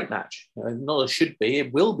be a great match. Not a should be,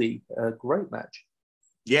 it will be a great match.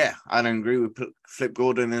 Yeah, I don't agree with Flip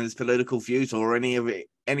Gordon and his political views or any of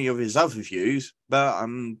his other views, but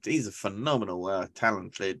he's a phenomenal,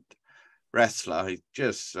 talented wrestler. He's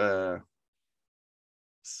just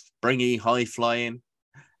springy, high flying,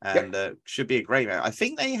 and should be a great match. I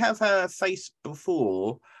think they have faced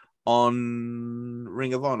before on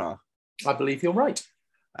Ring of Honor. I believe you're right.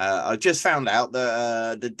 I just found out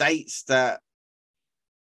that the dates that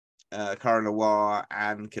Cara Noir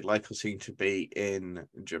and Kid Lycos seem to be in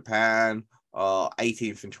Japan are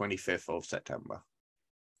 18th and 25th of September.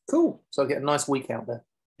 Cool. So I get a nice week out there.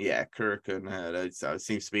 Yeah, Kurikan. It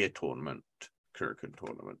seems to be a tournament. Kurikan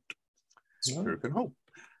tournament. Kurikan Hall.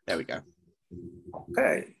 There we go.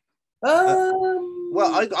 Okay.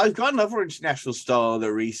 Well, I've got another international star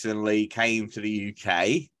that recently came to the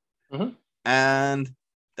UK, and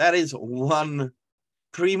that is one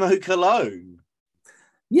Primo Cologne.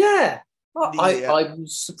 Yeah, I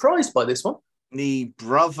was surprised by this one. The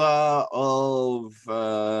brother of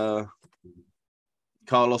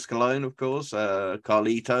Carlos Colon, of course,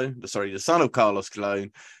 Carlito. Sorry, the son of Carlos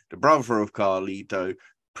Colon, the brother of Carlito,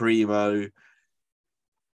 Primo.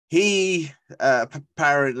 He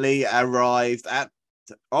apparently arrived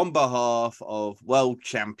on behalf of world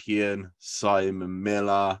champion Simon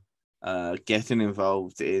Miller, getting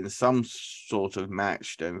involved in some sort of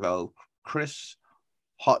match that involved Chris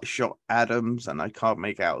Hotshot Adams, and I can't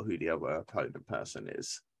make out who the other opponent person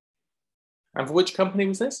is. And for which company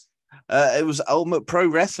was this? It was Ultimate Pro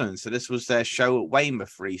Wrestling. So this was their show at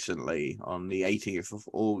Weymouth recently on the 18th of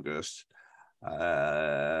August.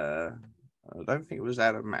 I don't think it was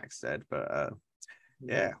Adam Maxted, but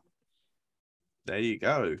yeah. There you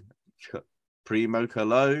go. Primo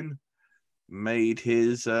Cologne made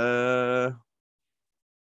his Ultimate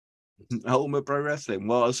Pro Wrestling.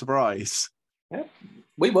 What a surprise. Yeah,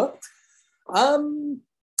 we were.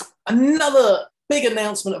 Another big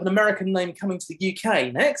announcement of an American name coming to the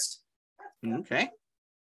UK next. Okay.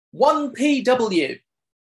 1PW.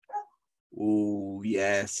 Oh,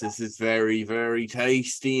 yes. This is very, very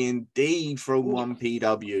tasty indeed from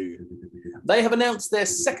 1PW. They have announced their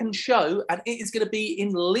second show, and it is going to be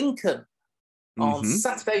in Lincoln on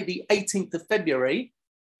Saturday, the 18th of February.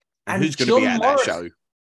 And who's going to be at that show?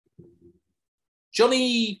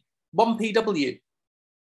 Johnny 1PW.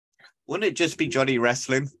 Wouldn't it just be Johnny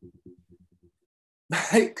Wrestling?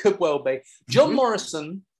 It could well be. John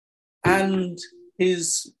Morrison and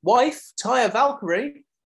his wife, Taya Valkyrie,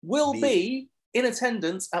 will be in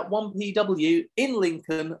attendance at 1PW in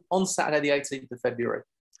Lincoln on Saturday, the 18th of February.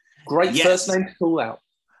 Great first name to call out.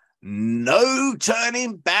 No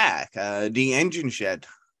turning back. The Engine Shed.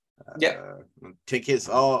 Tickets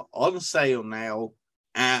are on sale now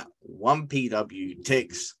at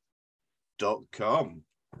 1pwtix.com.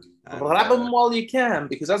 Grab them while you can,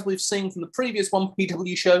 because as we've seen from the previous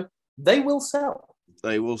 1PW show, they will sell.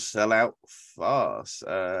 They will sell out fast.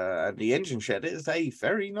 And the Engine Shed is a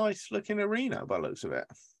very nice looking arena by the looks of it.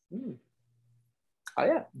 Oh,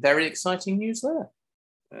 yeah. Very exciting news there.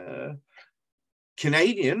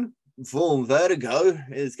 Canadian Form Vertigo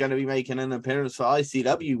is going to be making an appearance for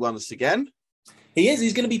ICW once again. He is.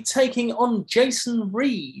 He's going to be taking on Jason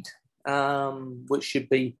Reed, which should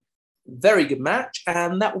be a very good match.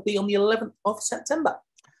 And that will be on the 11th of September.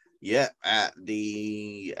 Yeah, at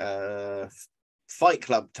the Fight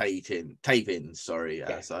Club taping. Sorry.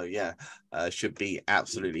 Should be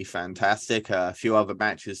absolutely fantastic. A few other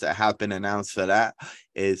matches that have been announced for that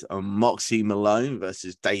is Moxie Malone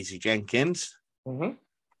versus Daisy Jenkins.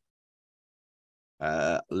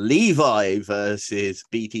 Levi versus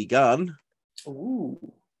BT Gunn. Ooh.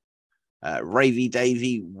 Ravy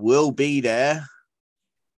Davy will be there.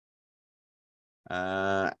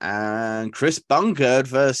 And Chris Bunkard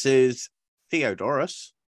versus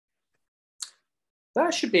Theodorus.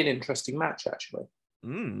 That should be an interesting match, actually.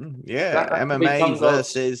 Yeah, MMA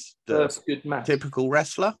versus the good match. Typical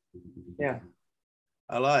wrestler. Yeah,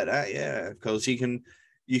 I like that. Yeah, because you can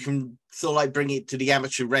sort of like bring it to the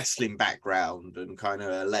amateur wrestling background and kind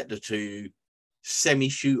of let the two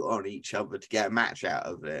semi-shoot on each other to get a match out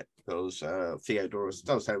of it. Because Theodorus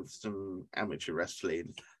does have some amateur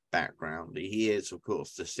wrestling background. He is, of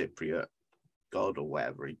course, the Cypriot god or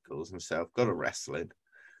whatever he calls himself, god of wrestling.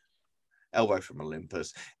 Elbow from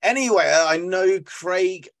Olympus. Anyway, I know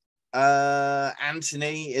Craig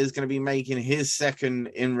Anthony is going to be making his second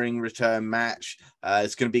in-ring return match.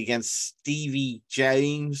 It's going to be against Stevie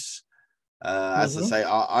James. As I say,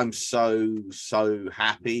 I'm so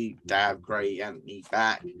happy to have Craig Anthony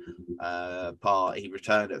back. He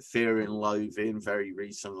returned at Fear and Loathing very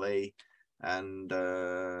recently, and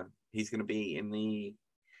he's going to be in the.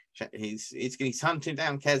 He's hunting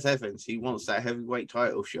down Kez Evans. He wants that heavyweight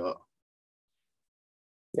title shot.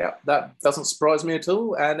 Yeah, that doesn't surprise me at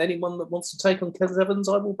all. And anyone that wants to take on Kez Evans,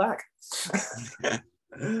 I will back.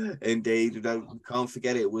 Indeed. Can't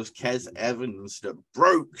forget it was Kez Evans that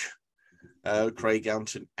broke Craig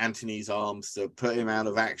Anthony's arms to put him out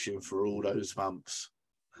of action for all those months.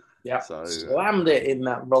 Yeah, so, slammed it in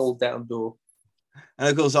that rolled down door. And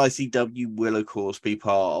of course, ICW will, of course, be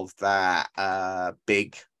part of that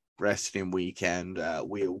big wrestling weekend.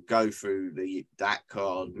 We'll go through that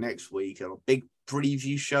card next week on a big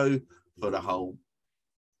preview show for the whole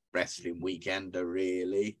wrestling weekend,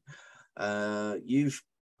 really. You've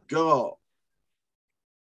got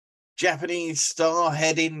Japanese star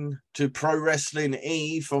heading to Pro Wrestling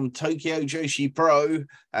E from Tokyo Joshi Pro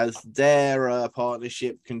as their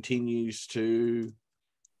partnership continues to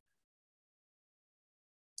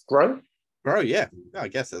grow. Yeah. I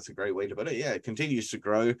guess that's a great way to put it. Yeah, it continues to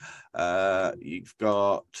grow. You've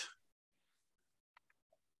got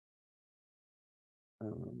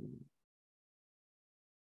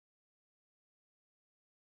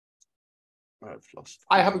I've lost.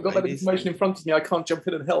 I haven't got that information in front of me. I can't jump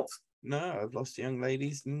in and help. No, I've lost the young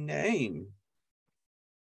lady's name.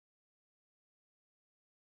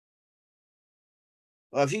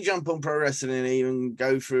 Well, if you jump on Pro Wrestling and even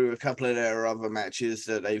go through a couple of their other matches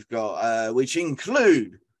that they've got, which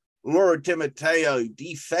include Laura Timoteo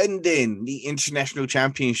defending the International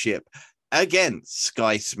Championship against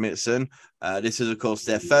Sky Smithson. This is, of course,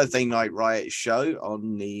 their Thursday Night Riot show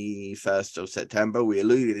on the 1st of September. We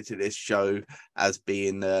alluded to this show as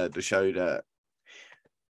being the show that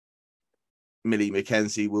Millie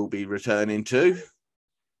McKenzie will be returning to.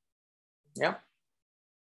 Yeah.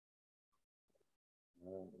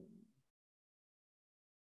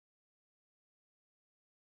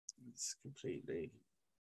 It's completely...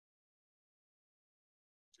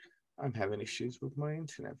 I'm having issues with my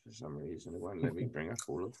internet for some reason. It won't let me bring up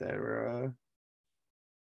all of their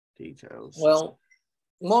details. Well,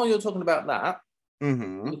 while you're talking about that,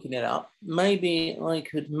 Mm-hmm. looking it up, maybe I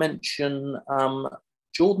could mention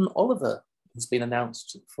Jordan Oliver has been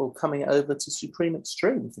announced for coming over to Supreme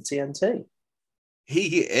Extreme for TNT.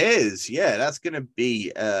 He is, yeah. That's going to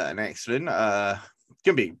be an excellent, going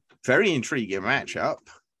to be very intriguing matchup.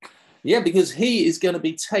 Yeah, because he is going to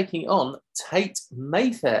be taking on Tate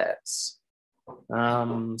Mayfairs.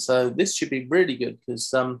 So this should be really good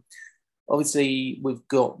because obviously we've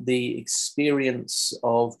got the experience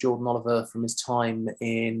of Jordan Oliver from his time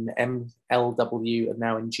in MLW and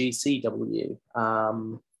now in GCW,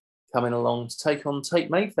 coming along to take on Tate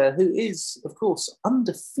Mayfair, who is, of course,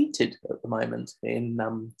 undefeated at the moment in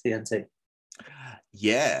TNT.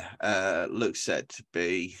 Yeah, looks set to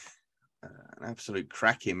be an absolute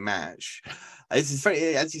cracking match. This is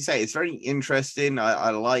very, as you say, it's very interesting.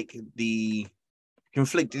 I like the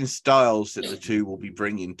conflicting styles that the two will be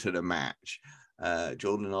bringing to the match.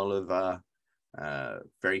 Jordan Oliver,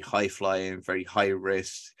 very high flying, very high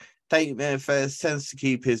risk. Tate Mayfair tends to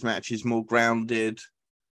keep his matches more grounded.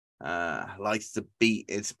 Likes to beat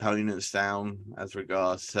its opponents down as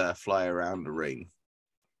regards to fly around the ring.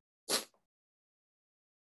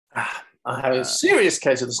 I have a serious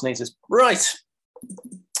case of the sneezes. Right.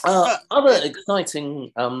 Other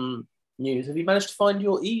exciting news. Have you managed to find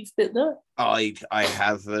your Eve bit there? I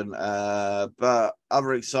haven't. But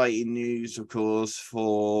other exciting news, of course,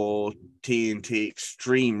 for TNT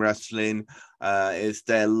Extreme Wrestling is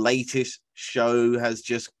their latest show has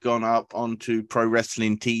just gone up onto Pro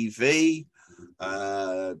Wrestling TV.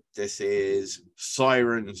 This is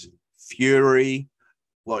Siren's Fury.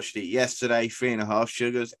 Watched it yesterday, 3.5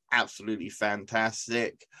 Sugars, absolutely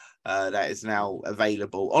fantastic. That is now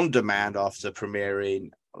available on demand after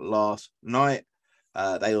premiering last night.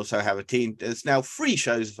 They also have there's now 3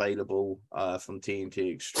 shows available from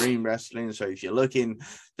TNT Extreme Wrestling. So if you're looking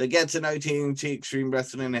to get to know TNT Extreme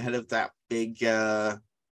Wrestling ahead of that big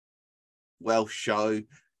Welsh show,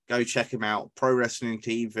 go check them out. Pro Wrestling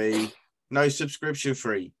TV, no subscription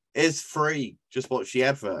fee. It's free. Just watch the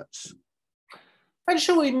adverts. And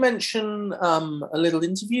shall we mention a little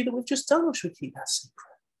interview that we've just done, or should we keep that secret?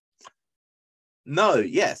 No,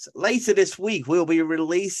 yes. Later this week, we'll be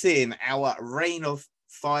releasing our Reign of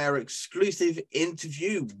Fire exclusive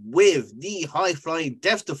interview with the high-flying,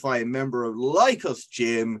 death-defying member of Lycos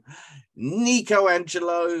Gym, Nico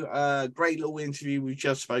Angelo. Great little interview. We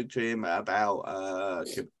just spoke to him about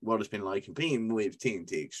what it's been like competing with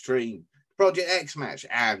TNT Extreme, Project X match,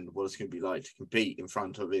 and what it's going to be like to compete in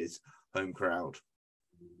front of his home crowd.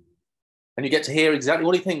 And you get to hear exactly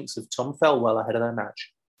what he thinks of Tom Felwell ahead of their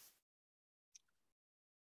match.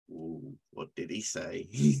 Ooh, what did he say?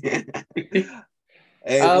 It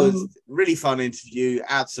was a really fun interview.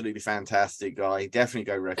 Absolutely fantastic guy. Definitely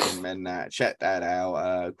go recommend that. Check that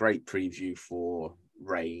out. Great preview for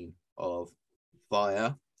Reign of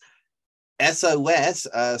Fire. SOS,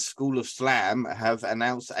 School of Slam, have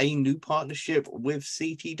announced a new partnership with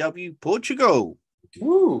CTW Portugal.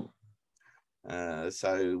 Ooh.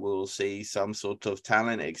 So we'll see some sort of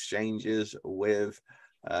talent exchanges with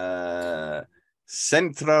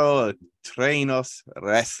Centro Treinos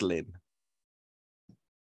Wrestling.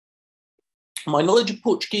 My knowledge of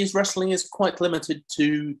Portuguese wrestling is quite limited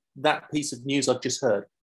to that piece of news I've just heard.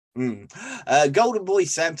 Golden Boy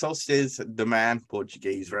Santos is the man,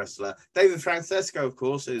 Portuguese wrestler. David Francesco, of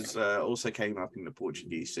course, is also came up in the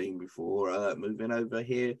Portuguese scene before moving over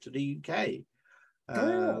here to the UK.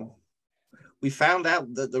 We found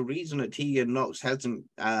out that the reason that Tegan Knox hasn't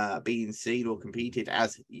been seen or competed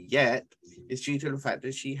as yet is due to the fact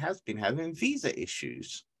that she has been having visa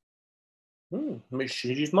issues. Maybe she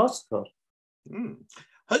should use MasterCard.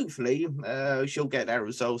 Hopefully, she'll get that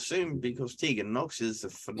resolved soon because Tegan Knox is a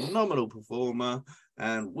phenomenal performer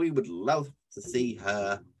and we would love to see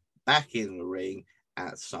her back in the ring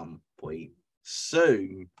at some point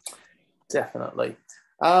soon. Definitely.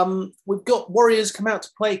 We've got Warriors Come Out to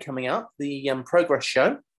Play coming up, the Progress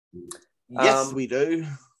show. Yes, we do.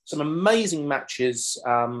 Some amazing matches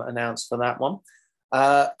announced for that one.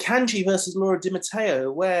 Kanji versus Laura Di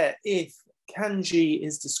Matteo, where if Kanji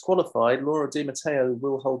is disqualified, Laura Di Matteo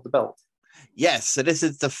will hold the belt. Yes, so this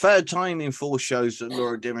is the third time in 4 shows that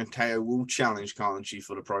Laura Di Matteo will challenge Kanji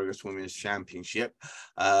for the Progress Women's Championship.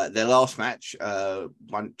 Their last match, Chapter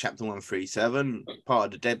 137, part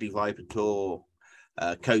of the Deadly Viper Tour,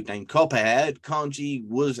 codenamed Copperhead, Kanji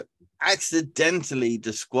was accidentally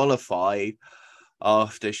disqualified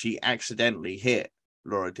after she accidentally hit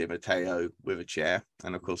Laura Di Matteo with a chair.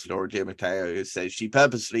 And of course, Laura Di Matteo says she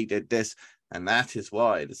purposely did this, and that is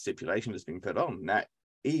why the stipulation has been put on. That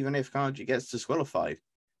even if Kanji gets disqualified,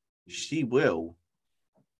 she will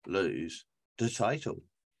lose the title.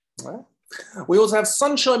 Well, we also have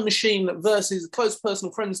Sunshine Machine versus close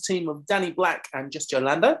personal friends team of Danny Black and Just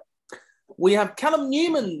Yolanda. We have Callum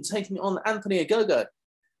Newman taking on Anthony Ogogo.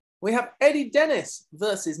 We have Eddie Dennis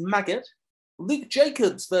versus Maggot. Luke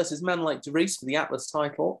Jacobs versus Man Like DeReese for the Atlas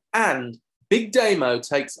title. And Big Damo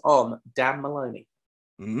takes on Dan Maloney.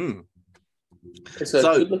 It's a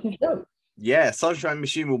good-looking show. Yeah, Sunshine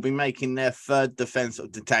Machine will be making their third defense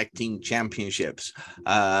of the tag team championships.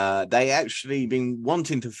 They actually been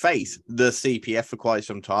wanting to face the CPF for quite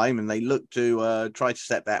some time, and they looked to try to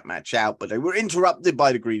set that match out, but they were interrupted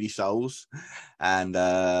by the Greedy Souls, and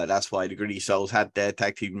that's why the Greedy Souls had their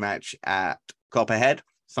tag team match at Copperhead.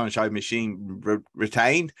 Sunshine Machine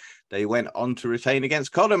retained. They went on to retain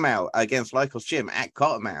against Cottonmouth, against Lycos Jim at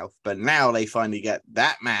Cottonmouth, but now they finally get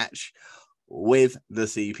that match with the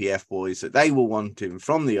CPF boys that they were wanting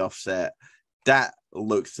from the offset. That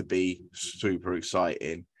looks to be super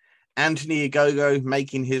exciting. Anthony Ogogo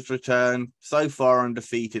making his return, so far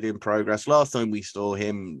undefeated in Progress. Last time we saw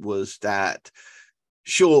him was that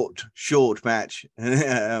short match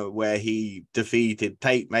where he defeated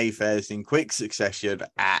Tate Mayfairs in quick succession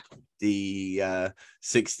at the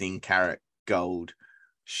 16-karat gold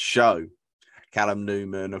show. Callum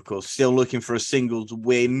Newman, of course, still looking for a singles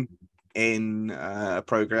win in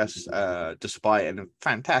Progress, despite a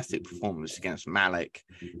fantastic performance against Malik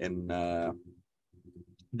in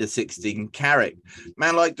the 16-karat.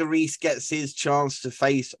 Man Like DeReese gets his chance to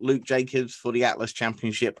face Luke Jacobs for the Atlas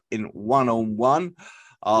Championship in one-on-one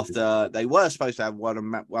after they were supposed to have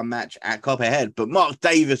one match at Copperhead, but Mark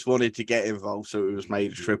Davis wanted to get involved, so it was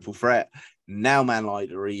made a triple threat. Now Man Like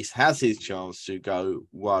DeReese has his chance to go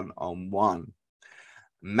one-on-one.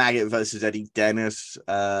 Maggot versus Eddie Dennis.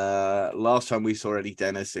 Last time we saw Eddie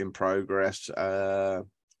Dennis in Progress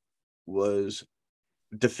was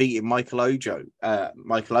defeating Michael Oku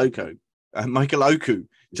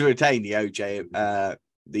to retain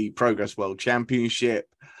the Progress World Championship.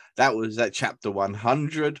 That was at Chapter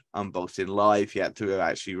 100, Unboxing Live. He had to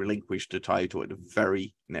actually relinquish the title at the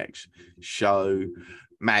very next show.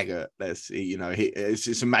 Maggot,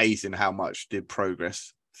 it's amazing how much the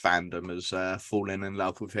Progress fandom has fallen in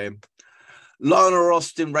love with him. Lana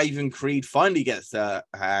Austin, Raven Creed finally gets their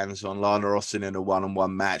hands on Lana Austin in a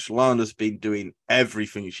one-on-one match. Lana's been doing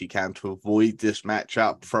everything she can to avoid this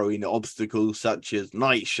matchup, throwing obstacles such as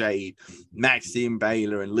Nightshade, Maxine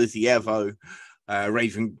Baylor, and Lizzie Evo.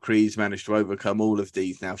 Raven Creed's managed to overcome all of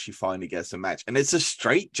these. Now she finally gets a match, and it's a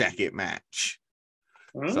straitjacket match.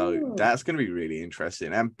 So that's going to be really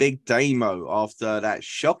interesting. And Big Damo, after that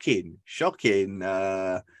shocking turn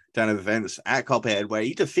of events at Copperhead, where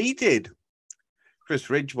he defeated Chris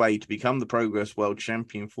Ridgway to become the Progress World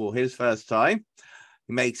Champion for his first time,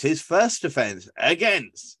 he makes his first defense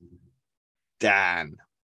against Dan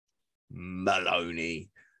Maloney.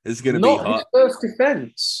 It's going to be hot. His first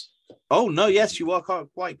defense. Oh, no, yes, you are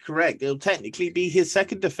quite correct. It'll technically be his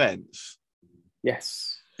second defense.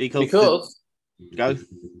 Yes. Because go.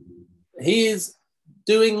 He is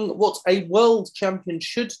doing what a world champion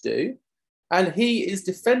should do, and he is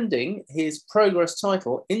defending his Progress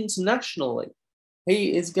title internationally.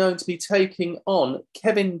 He is going to be taking on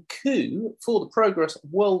Kevin Koo for the Progress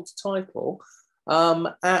World title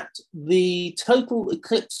at the Total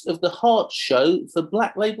Eclipse of the Heart show for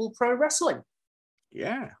Black Label Pro Wrestling.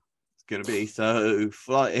 Yeah. Going to be so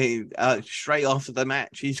flying straight after the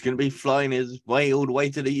match. He's going to be flying his way all the way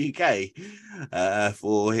to the UK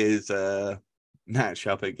for his match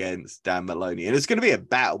up against Dan Maloney, and it's going to be a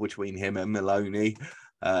battle between him and Maloney.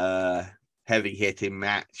 Heavy hitting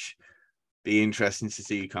match. Be interesting to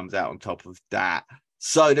see who comes out on top of that.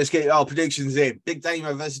 So let's get our predictions in. Big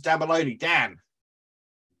Damo versus Dan Maloney. Dan.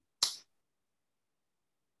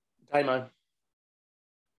 Damo.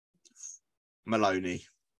 Maloney.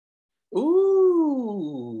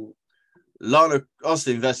 Ooh. Lana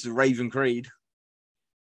Austin versus Raven Creed.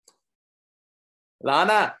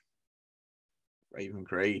 Lana. Raven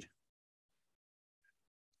Creed.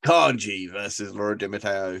 Kanji versus Laura Di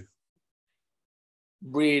Matteo.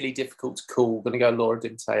 Really difficult to call. Going to go Laura Di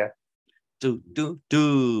Matteo.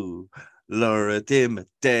 Laura Di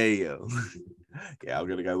Matteo. Yeah, I'm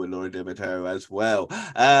going to go with Laura Di Matteo as well.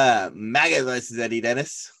 Maggot versus Eddie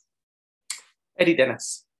Dennis. Eddie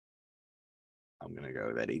Dennis. I'm going to go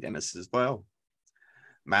with Eddie Dennis as well.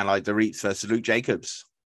 Man Like the Reeds versus Luke Jacobs.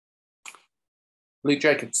 Luke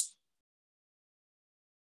Jacobs.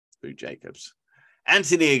 Luke Jacobs.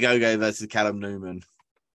 Anthony Ogogo versus Callum Newman.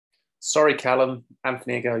 Sorry, Callum.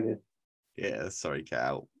 Anthony Ogogo. Yeah, sorry,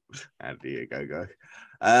 Cal. Anthony Ogogo.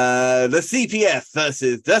 The CPF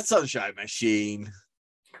versus the Sunshine Machine.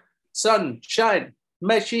 Sunshine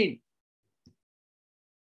Machine.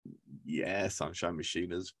 Yeah, Sunshine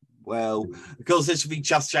Machine as well. Of course, this will be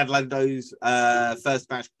Just Chad Lando's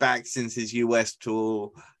first match back since his US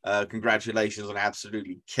tour. Congratulations on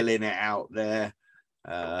absolutely killing it out there.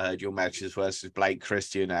 Your matches versus Blake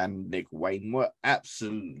Christian and Nick Wayne were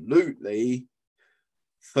absolutely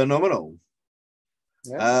phenomenal.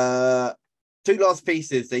 Yeah. Two last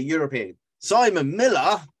pieces, the European. Simon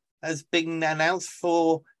Miller has been announced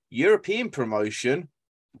for European promotion,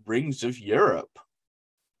 Rings of Europe.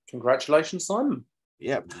 Congratulations, Simon.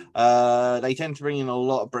 Yep. They tend to bring in a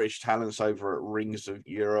lot of British talents over at Rings of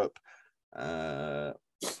Europe. Here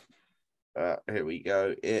we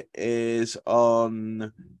go. It is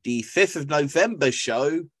on the 5th of November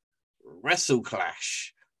show, Wrestle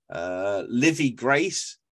Clash. Livy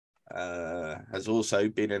Grace has also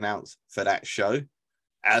been announced for that show,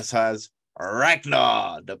 as has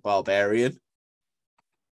Ragnar the Barbarian.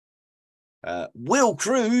 Will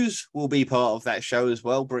Cruz will be part of that show as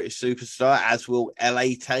well, British superstar, as will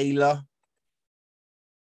LA Taylor.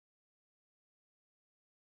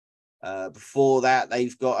 Before that,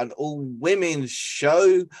 they've got an all-women's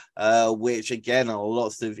show, which, again, are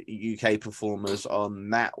lots of UK performers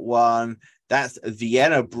on that one. That's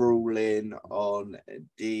Vienna Brawling on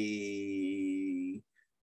the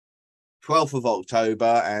 12th of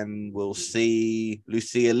October, and we'll see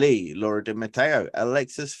Lucia Lee, Laura Di Matteo,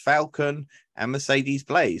 Alexis Falcon, and Mercedes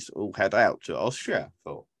Blaze all head out to Austria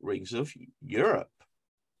for Rings of Europe.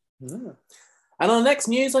 Yeah. And our next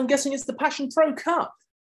news, I'm guessing, is the Passion Pro Cup.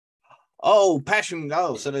 Oh, Passion.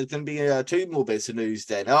 Oh, so there's going to be two more bits of news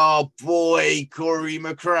then. Oh, boy, Corey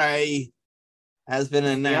McRae has been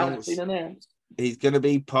announced. He's going to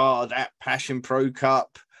be part of that Passion Pro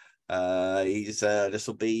Cup. This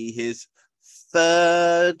will be his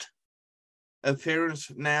third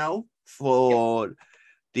appearance now for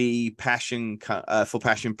the Passion for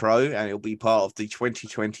Passion Pro, and it'll be part of the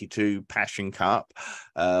 2022 Passion Cup,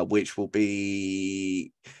 which will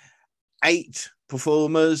be 8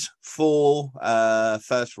 performers, 4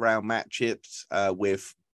 first round matchups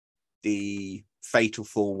with the fatal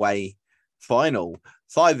 4-way final.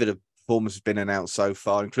 5 of the performers have been announced so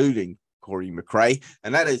far, including Corey McRae,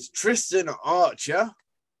 and that is Tristan Archer.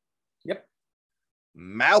 Yep.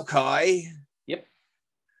 Malkai. Yep.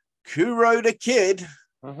 Kuro the Kid.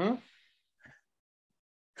 Mm-hmm.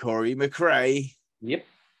 Corey McRae. Yep.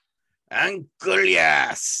 And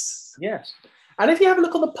Gulias. Yes. And if you have a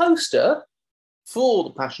look on the poster for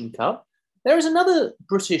the Passion Cup, there is another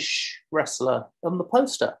British wrestler on the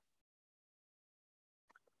poster.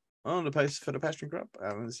 On the poster for the Passion Cup? I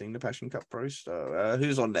haven't seen the Passion Cup poster.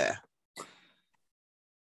 Who's on there?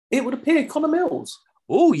 It would appear Connor Mills.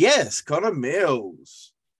 Oh, yes, Connor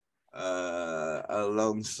Mills.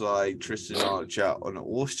 Alongside Tristan Archer on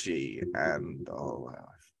Orshi and, I've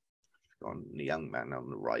forgotten the young man on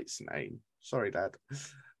the right's name. Sorry, Dad.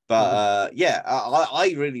 But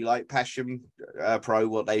I really like Passion Pro,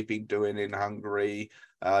 what they've been doing in Hungary.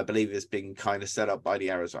 I believe it's been kind of set up by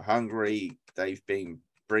the Arrows of Hungary. They've been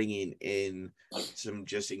bringing in some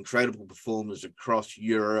just incredible performers across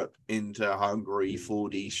Europe into Hungary for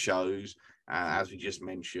these shows. As we just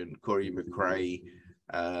mentioned, Corey McRae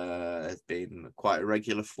has been quite a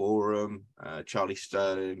regular for them. Charlie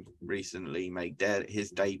Sterling recently made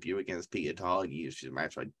his debut against Peter Targi, which is a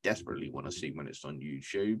match I desperately want to see when it's on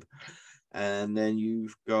YouTube. And then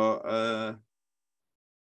you've got,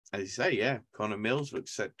 as you say, Connor Mills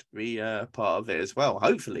looks set to be part of it as well.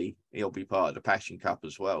 Hopefully, he'll be part of the Passion Cup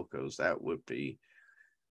as well, because that would be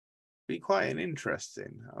quite an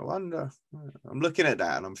interesting. I wonder. I'm looking at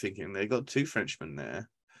that and I'm thinking they've got 2 Frenchmen there.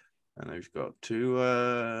 And they've got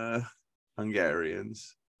 2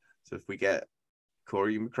 Hungarians. So if we get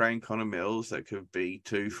Corey McRae and Connor Mills, that could be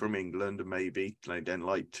 2 from England and maybe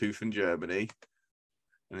then 2 from Germany.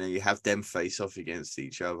 And then you have them face off against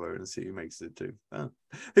each other and see who makes the 2.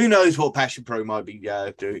 Who knows what Passion Pro might be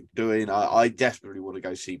doing. I desperately want to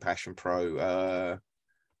go see Passion Pro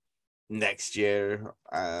next year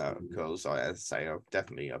because, as I say,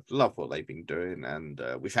 I've loved what they've been doing, and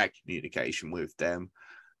we've had communication with them.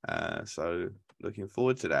 So looking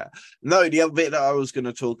forward to that. No, the other bit that I was going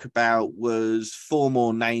to talk about was 4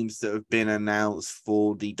 more names that have been announced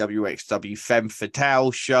for the WXW Femme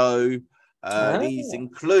Fatale show. These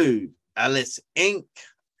include Alice Inc.,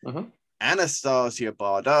 Anastasia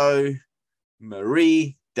Bardot,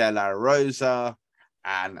 Marie De La Rosa,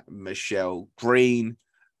 and Michelle Green.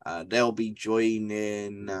 They'll be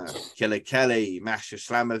joining Killer Kelly, Masha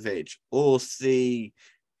Slamovich, Orsi,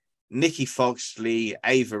 Nikki Foxley,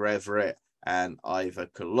 Ava Everett, and Iva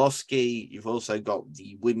Koloski. You've also got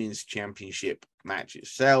the Women's Championship match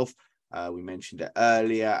itself. We mentioned it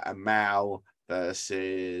earlier. Amel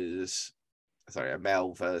versus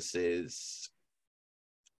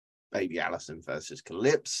Baby Allison versus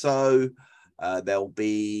Calypso. There'll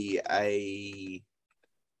be a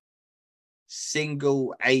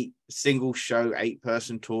single show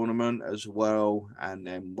 8-person tournament as well, and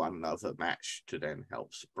then one other match to then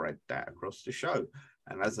help spread that across the show.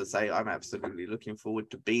 And as I say, I'm absolutely looking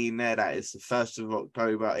forward to being there. That is the 1st of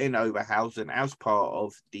October in Oberhausen as part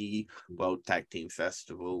of the World Tag Team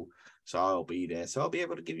Festival. So I'll be there. So I'll be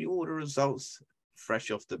able to give you all the results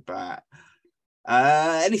fresh off the bat.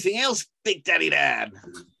 Anything else, Big Daddy Dan?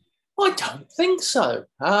 I don't think so.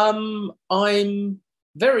 I'm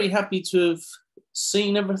very happy to have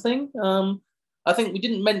seen everything. I think we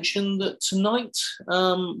didn't mention that tonight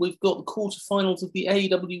we've got the quarterfinals of the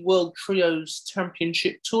AEW World Trios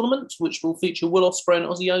Championship Tournament, which will feature Will Ospreay and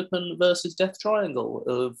Aussie Open versus Death Triangle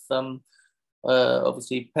of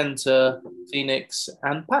obviously Penta, Phoenix,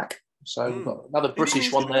 and Pac. So we've got another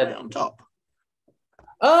British one there on top.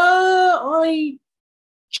 I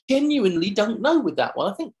genuinely don't know with that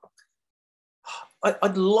one. I think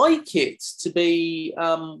I'd like it to be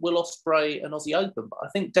Will Ospreay and Aussie Open, but I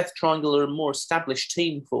think Death Triangle are a more established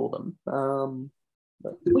team for them.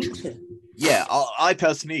 But we shall see. Yeah, I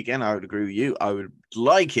personally, again, I would agree with you. I would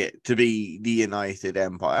like it to be the United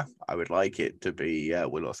Empire. I would like it to be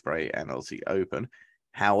Will Ospreay and Aussie Open.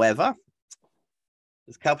 However,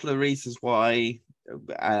 there's a couple of reasons why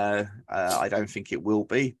I don't think it will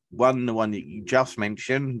be. One, the one that you just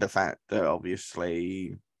mentioned, the fact that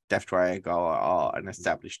obviously Death Triangle are an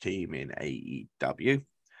established team in AEW.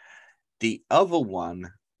 The other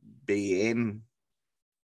one being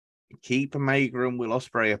keep Omega and Will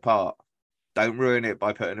Ospreay apart. Don't ruin it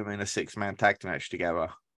by putting them in a 6-man tag match together.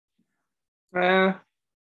 I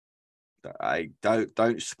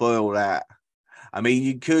don't spoil that. I mean,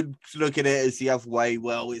 you could look at it as the other way.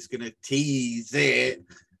 Well, it's going to tease it,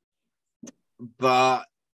 but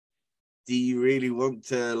do you really want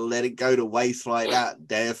to let it go to waste like that?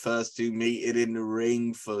 Their first 2 meeting in the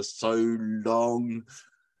ring for so long.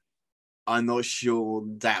 I'm not sure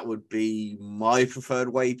that would be my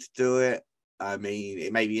preferred way to do it. I mean,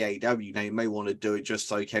 it may be AEW. They may want to do it just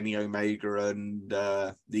so Kenny Omega and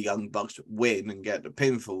the Young Bucks win and get the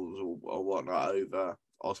pinfalls or whatnot over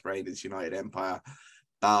Ospreay and his United Empire.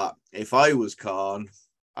 But if I was Khan,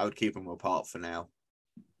 I would keep them apart for now.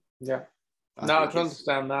 Yeah. I can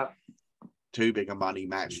understand that. Too big a money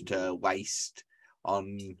match to waste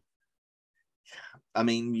on. I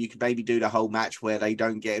mean, you could maybe do the whole match where they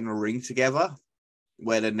don't get in a ring together,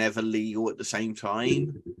 where they're never legal at the same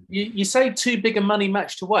time. You say too big a money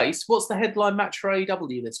match to waste. What's the headline match for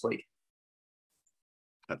AEW this week?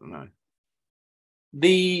 I don't know.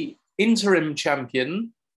 The interim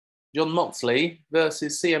champion, Jon Moxley,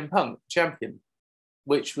 versus CM Punk champion,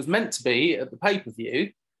 which was meant to be at the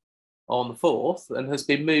pay-per-view on the 4th and has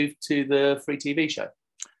been moved to the free TV show.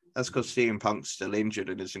 That's because CM Punk's still injured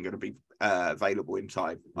and isn't going to be available in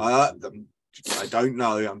time. I don't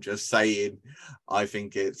know. I'm just saying. I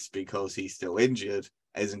think it's because he's still injured,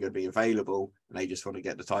 isn't going to be available, and they just want to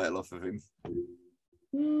get the title off of him.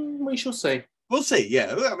 We shall see. We'll see.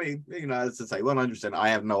 Yeah, I mean, as I say, 100%. I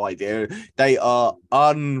have no idea. They are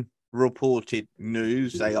unreported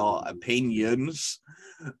news. They are opinions.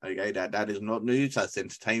 Okay, that is not news. That's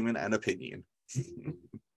entertainment and opinion.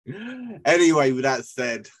 Anyway, with that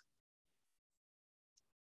said,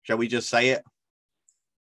 shall we just say it?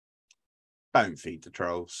 Don't feed the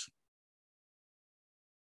trolls.